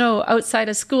rain or snow outside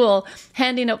of school,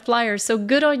 handing out flyers. So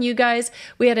good on you guys.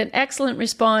 We had an excellent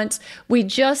response. We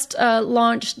just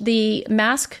launched the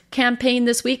mask campaign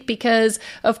this week because,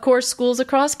 of course, schools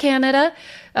across Canada,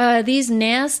 these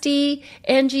nasty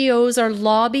NGOs are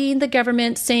lobbying the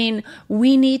government saying,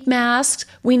 we need masks.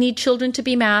 We need children to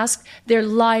be masked. They're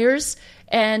liars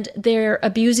and they're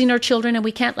abusing our children, and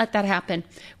we can't let that happen.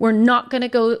 We're not going to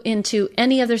go into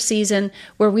any other season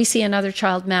where we see another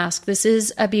child masked. This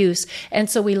is abuse. And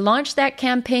so we launched that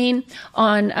campaign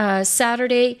on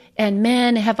Saturday, and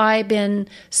man, have I been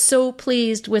so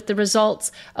pleased with the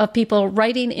results of people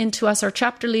writing into us. Our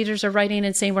chapter leaders are writing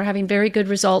and saying we're having very good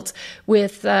results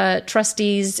with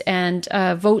trustees and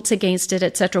votes against it,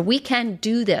 etc. We can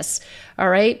do this, all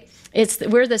right?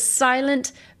 We're the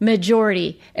silent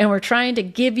majority, and we're trying to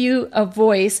give you a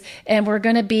voice, and we're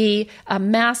going to be a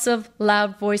massive,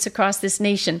 loud voice across this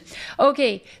nation.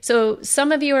 Okay, so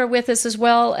some of you are with us as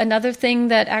well. Another thing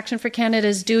that Action for Canada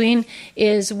is doing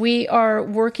is we are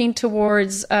working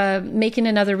towards making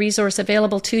another resource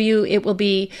available to you. It will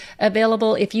be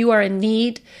available if you are in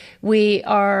need. We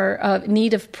are in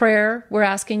need of prayer. We're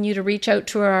asking you to reach out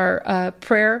to our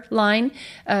prayer line.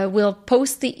 We'll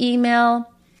post the email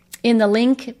in the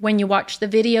link when you watch the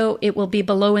video. It will be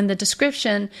below in the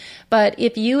description. But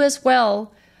if you as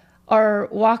well are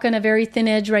walking a very thin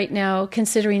edge right now,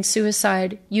 considering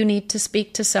suicide, you need to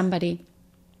speak to somebody.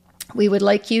 We would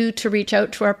like you to reach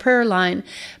out to our prayer line,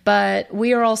 but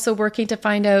we are also working to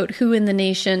find out who in the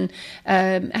nation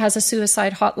has a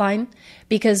suicide hotline,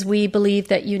 because we believe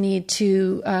that you need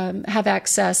to have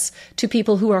access to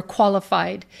people who are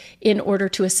qualified in order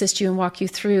to assist you and walk you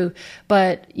through.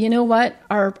 But you know what?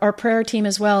 Our prayer team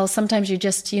as well, sometimes you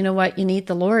just, you need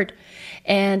the Lord.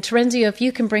 And Terenzio, if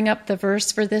you can bring up the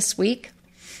verse for this week.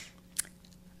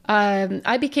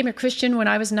 I became a Christian when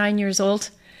I was 9 years old.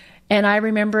 And I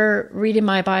remember reading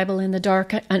my Bible in the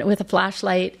dark with a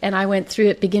flashlight, and I went through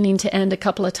it beginning to end a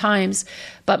couple of times.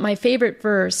 But my favorite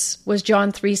verse was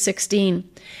John 3:16.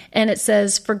 And it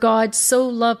says, "For God so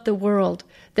loved the world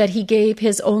that he gave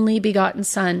his only begotten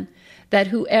Son, that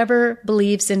whoever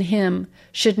believes in him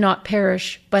should not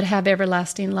perish, but have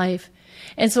everlasting life."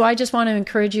 And so I just want to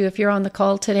encourage you, if you're on the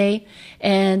call today,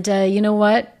 and you know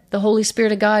what? The Holy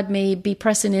Spirit of God may be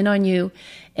pressing in on you,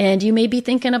 and you may be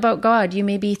thinking about God. You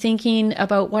may be thinking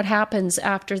about what happens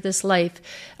after this life.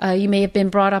 You may have been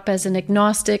brought up as an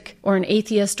agnostic or an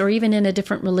atheist or even in a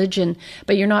different religion,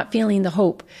 but you're not feeling the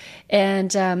hope.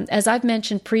 And as I've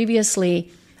mentioned previously,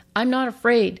 I'm not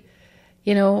afraid.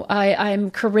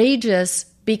 I'm courageous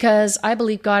because I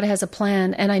believe God has a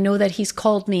plan, and I know that He's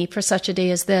called me for such a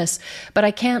day as this. But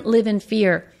I can't live in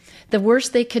fear. The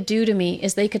worst they could do to me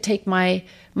is they could take my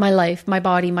life, my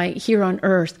body, my here on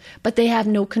earth, but they have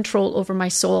no control over my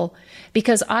soul,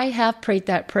 because I have prayed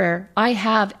that prayer. I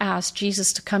have asked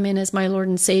Jesus to come in as my Lord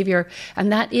and Savior.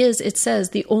 And that is, it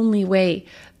says, the only way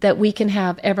that we can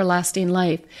have everlasting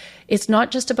life. It's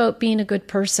not just about being a good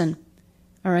person.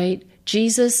 All right.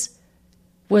 Jesus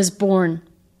was born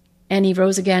and He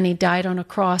rose again. He died on a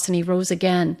cross and He rose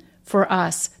again for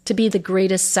us to be the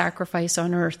greatest sacrifice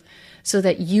on earth, so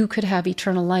that you could have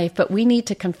eternal life. But we need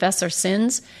to confess our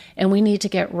sins, and we need to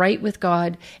get right with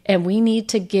God, and we need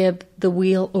to give the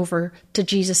wheel over to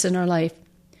Jesus in our life.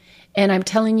 And I'm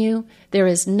telling you, there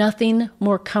is nothing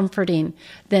more comforting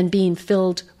than being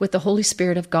filled with the Holy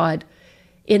Spirit of God.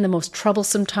 In the most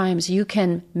troublesome times, you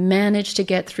can manage to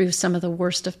get through some of the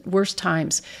worst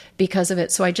times because of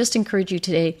it. So I just encourage you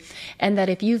today, and that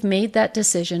if you've made that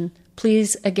decision,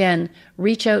 please, again,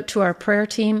 reach out to our prayer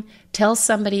team. Tell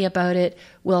somebody about it.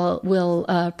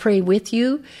 We'll pray with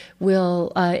you. We'll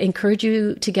encourage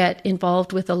you to get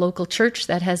involved with a local church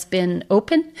that has been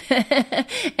open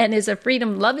and is a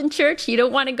freedom-loving church. You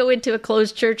don't want to go into a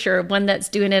closed church or one that's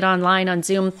doing it online on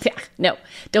Zoom. No,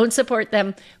 don't support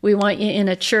them. We want you in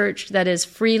a church that is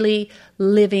freely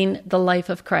living the life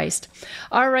of Christ.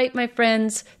 All right, my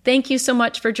friends, thank you so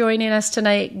much for joining us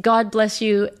tonight. God bless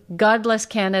you. God bless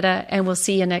Canada, and we'll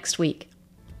see you next week.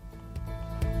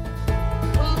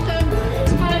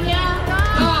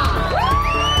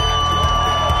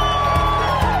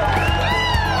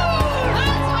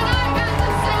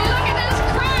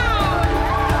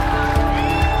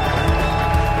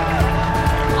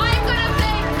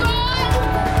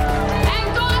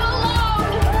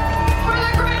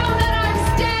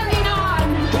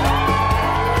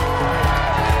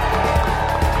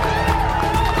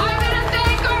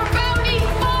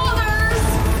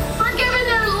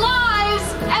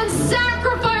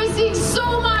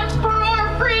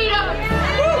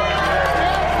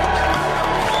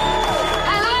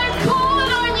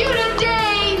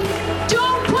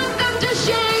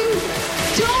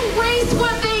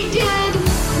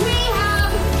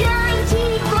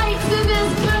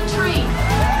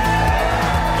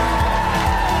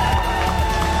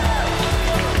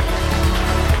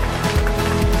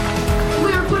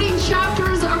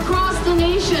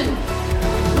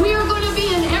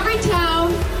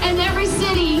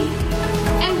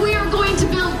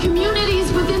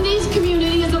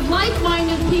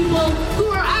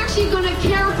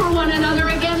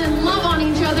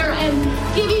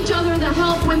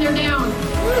 When they're down.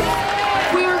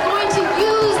 We are going to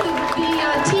use the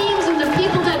teams and the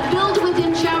people that build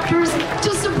within chapters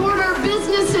to support our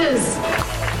businesses.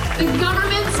 The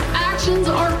government's actions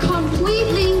are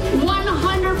completely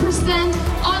 100%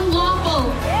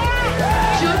 unlawful.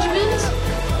 Judgment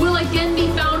will again be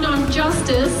found on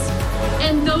justice,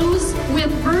 and those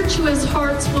with virtuous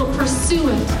hearts will pursue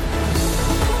it.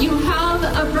 You have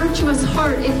a virtuous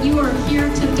heart if you are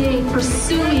here today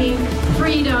pursuing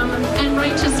freedom and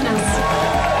righteousness.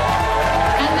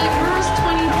 And then verse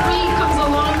 23 comes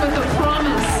along with a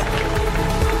promise.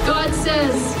 God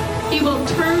says He will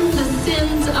turn the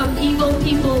sins of evil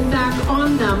people back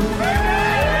on them.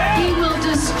 He will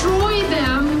destroy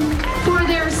them for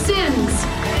their sins.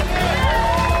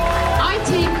 I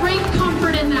take great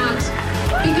comfort in that,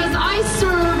 because I serve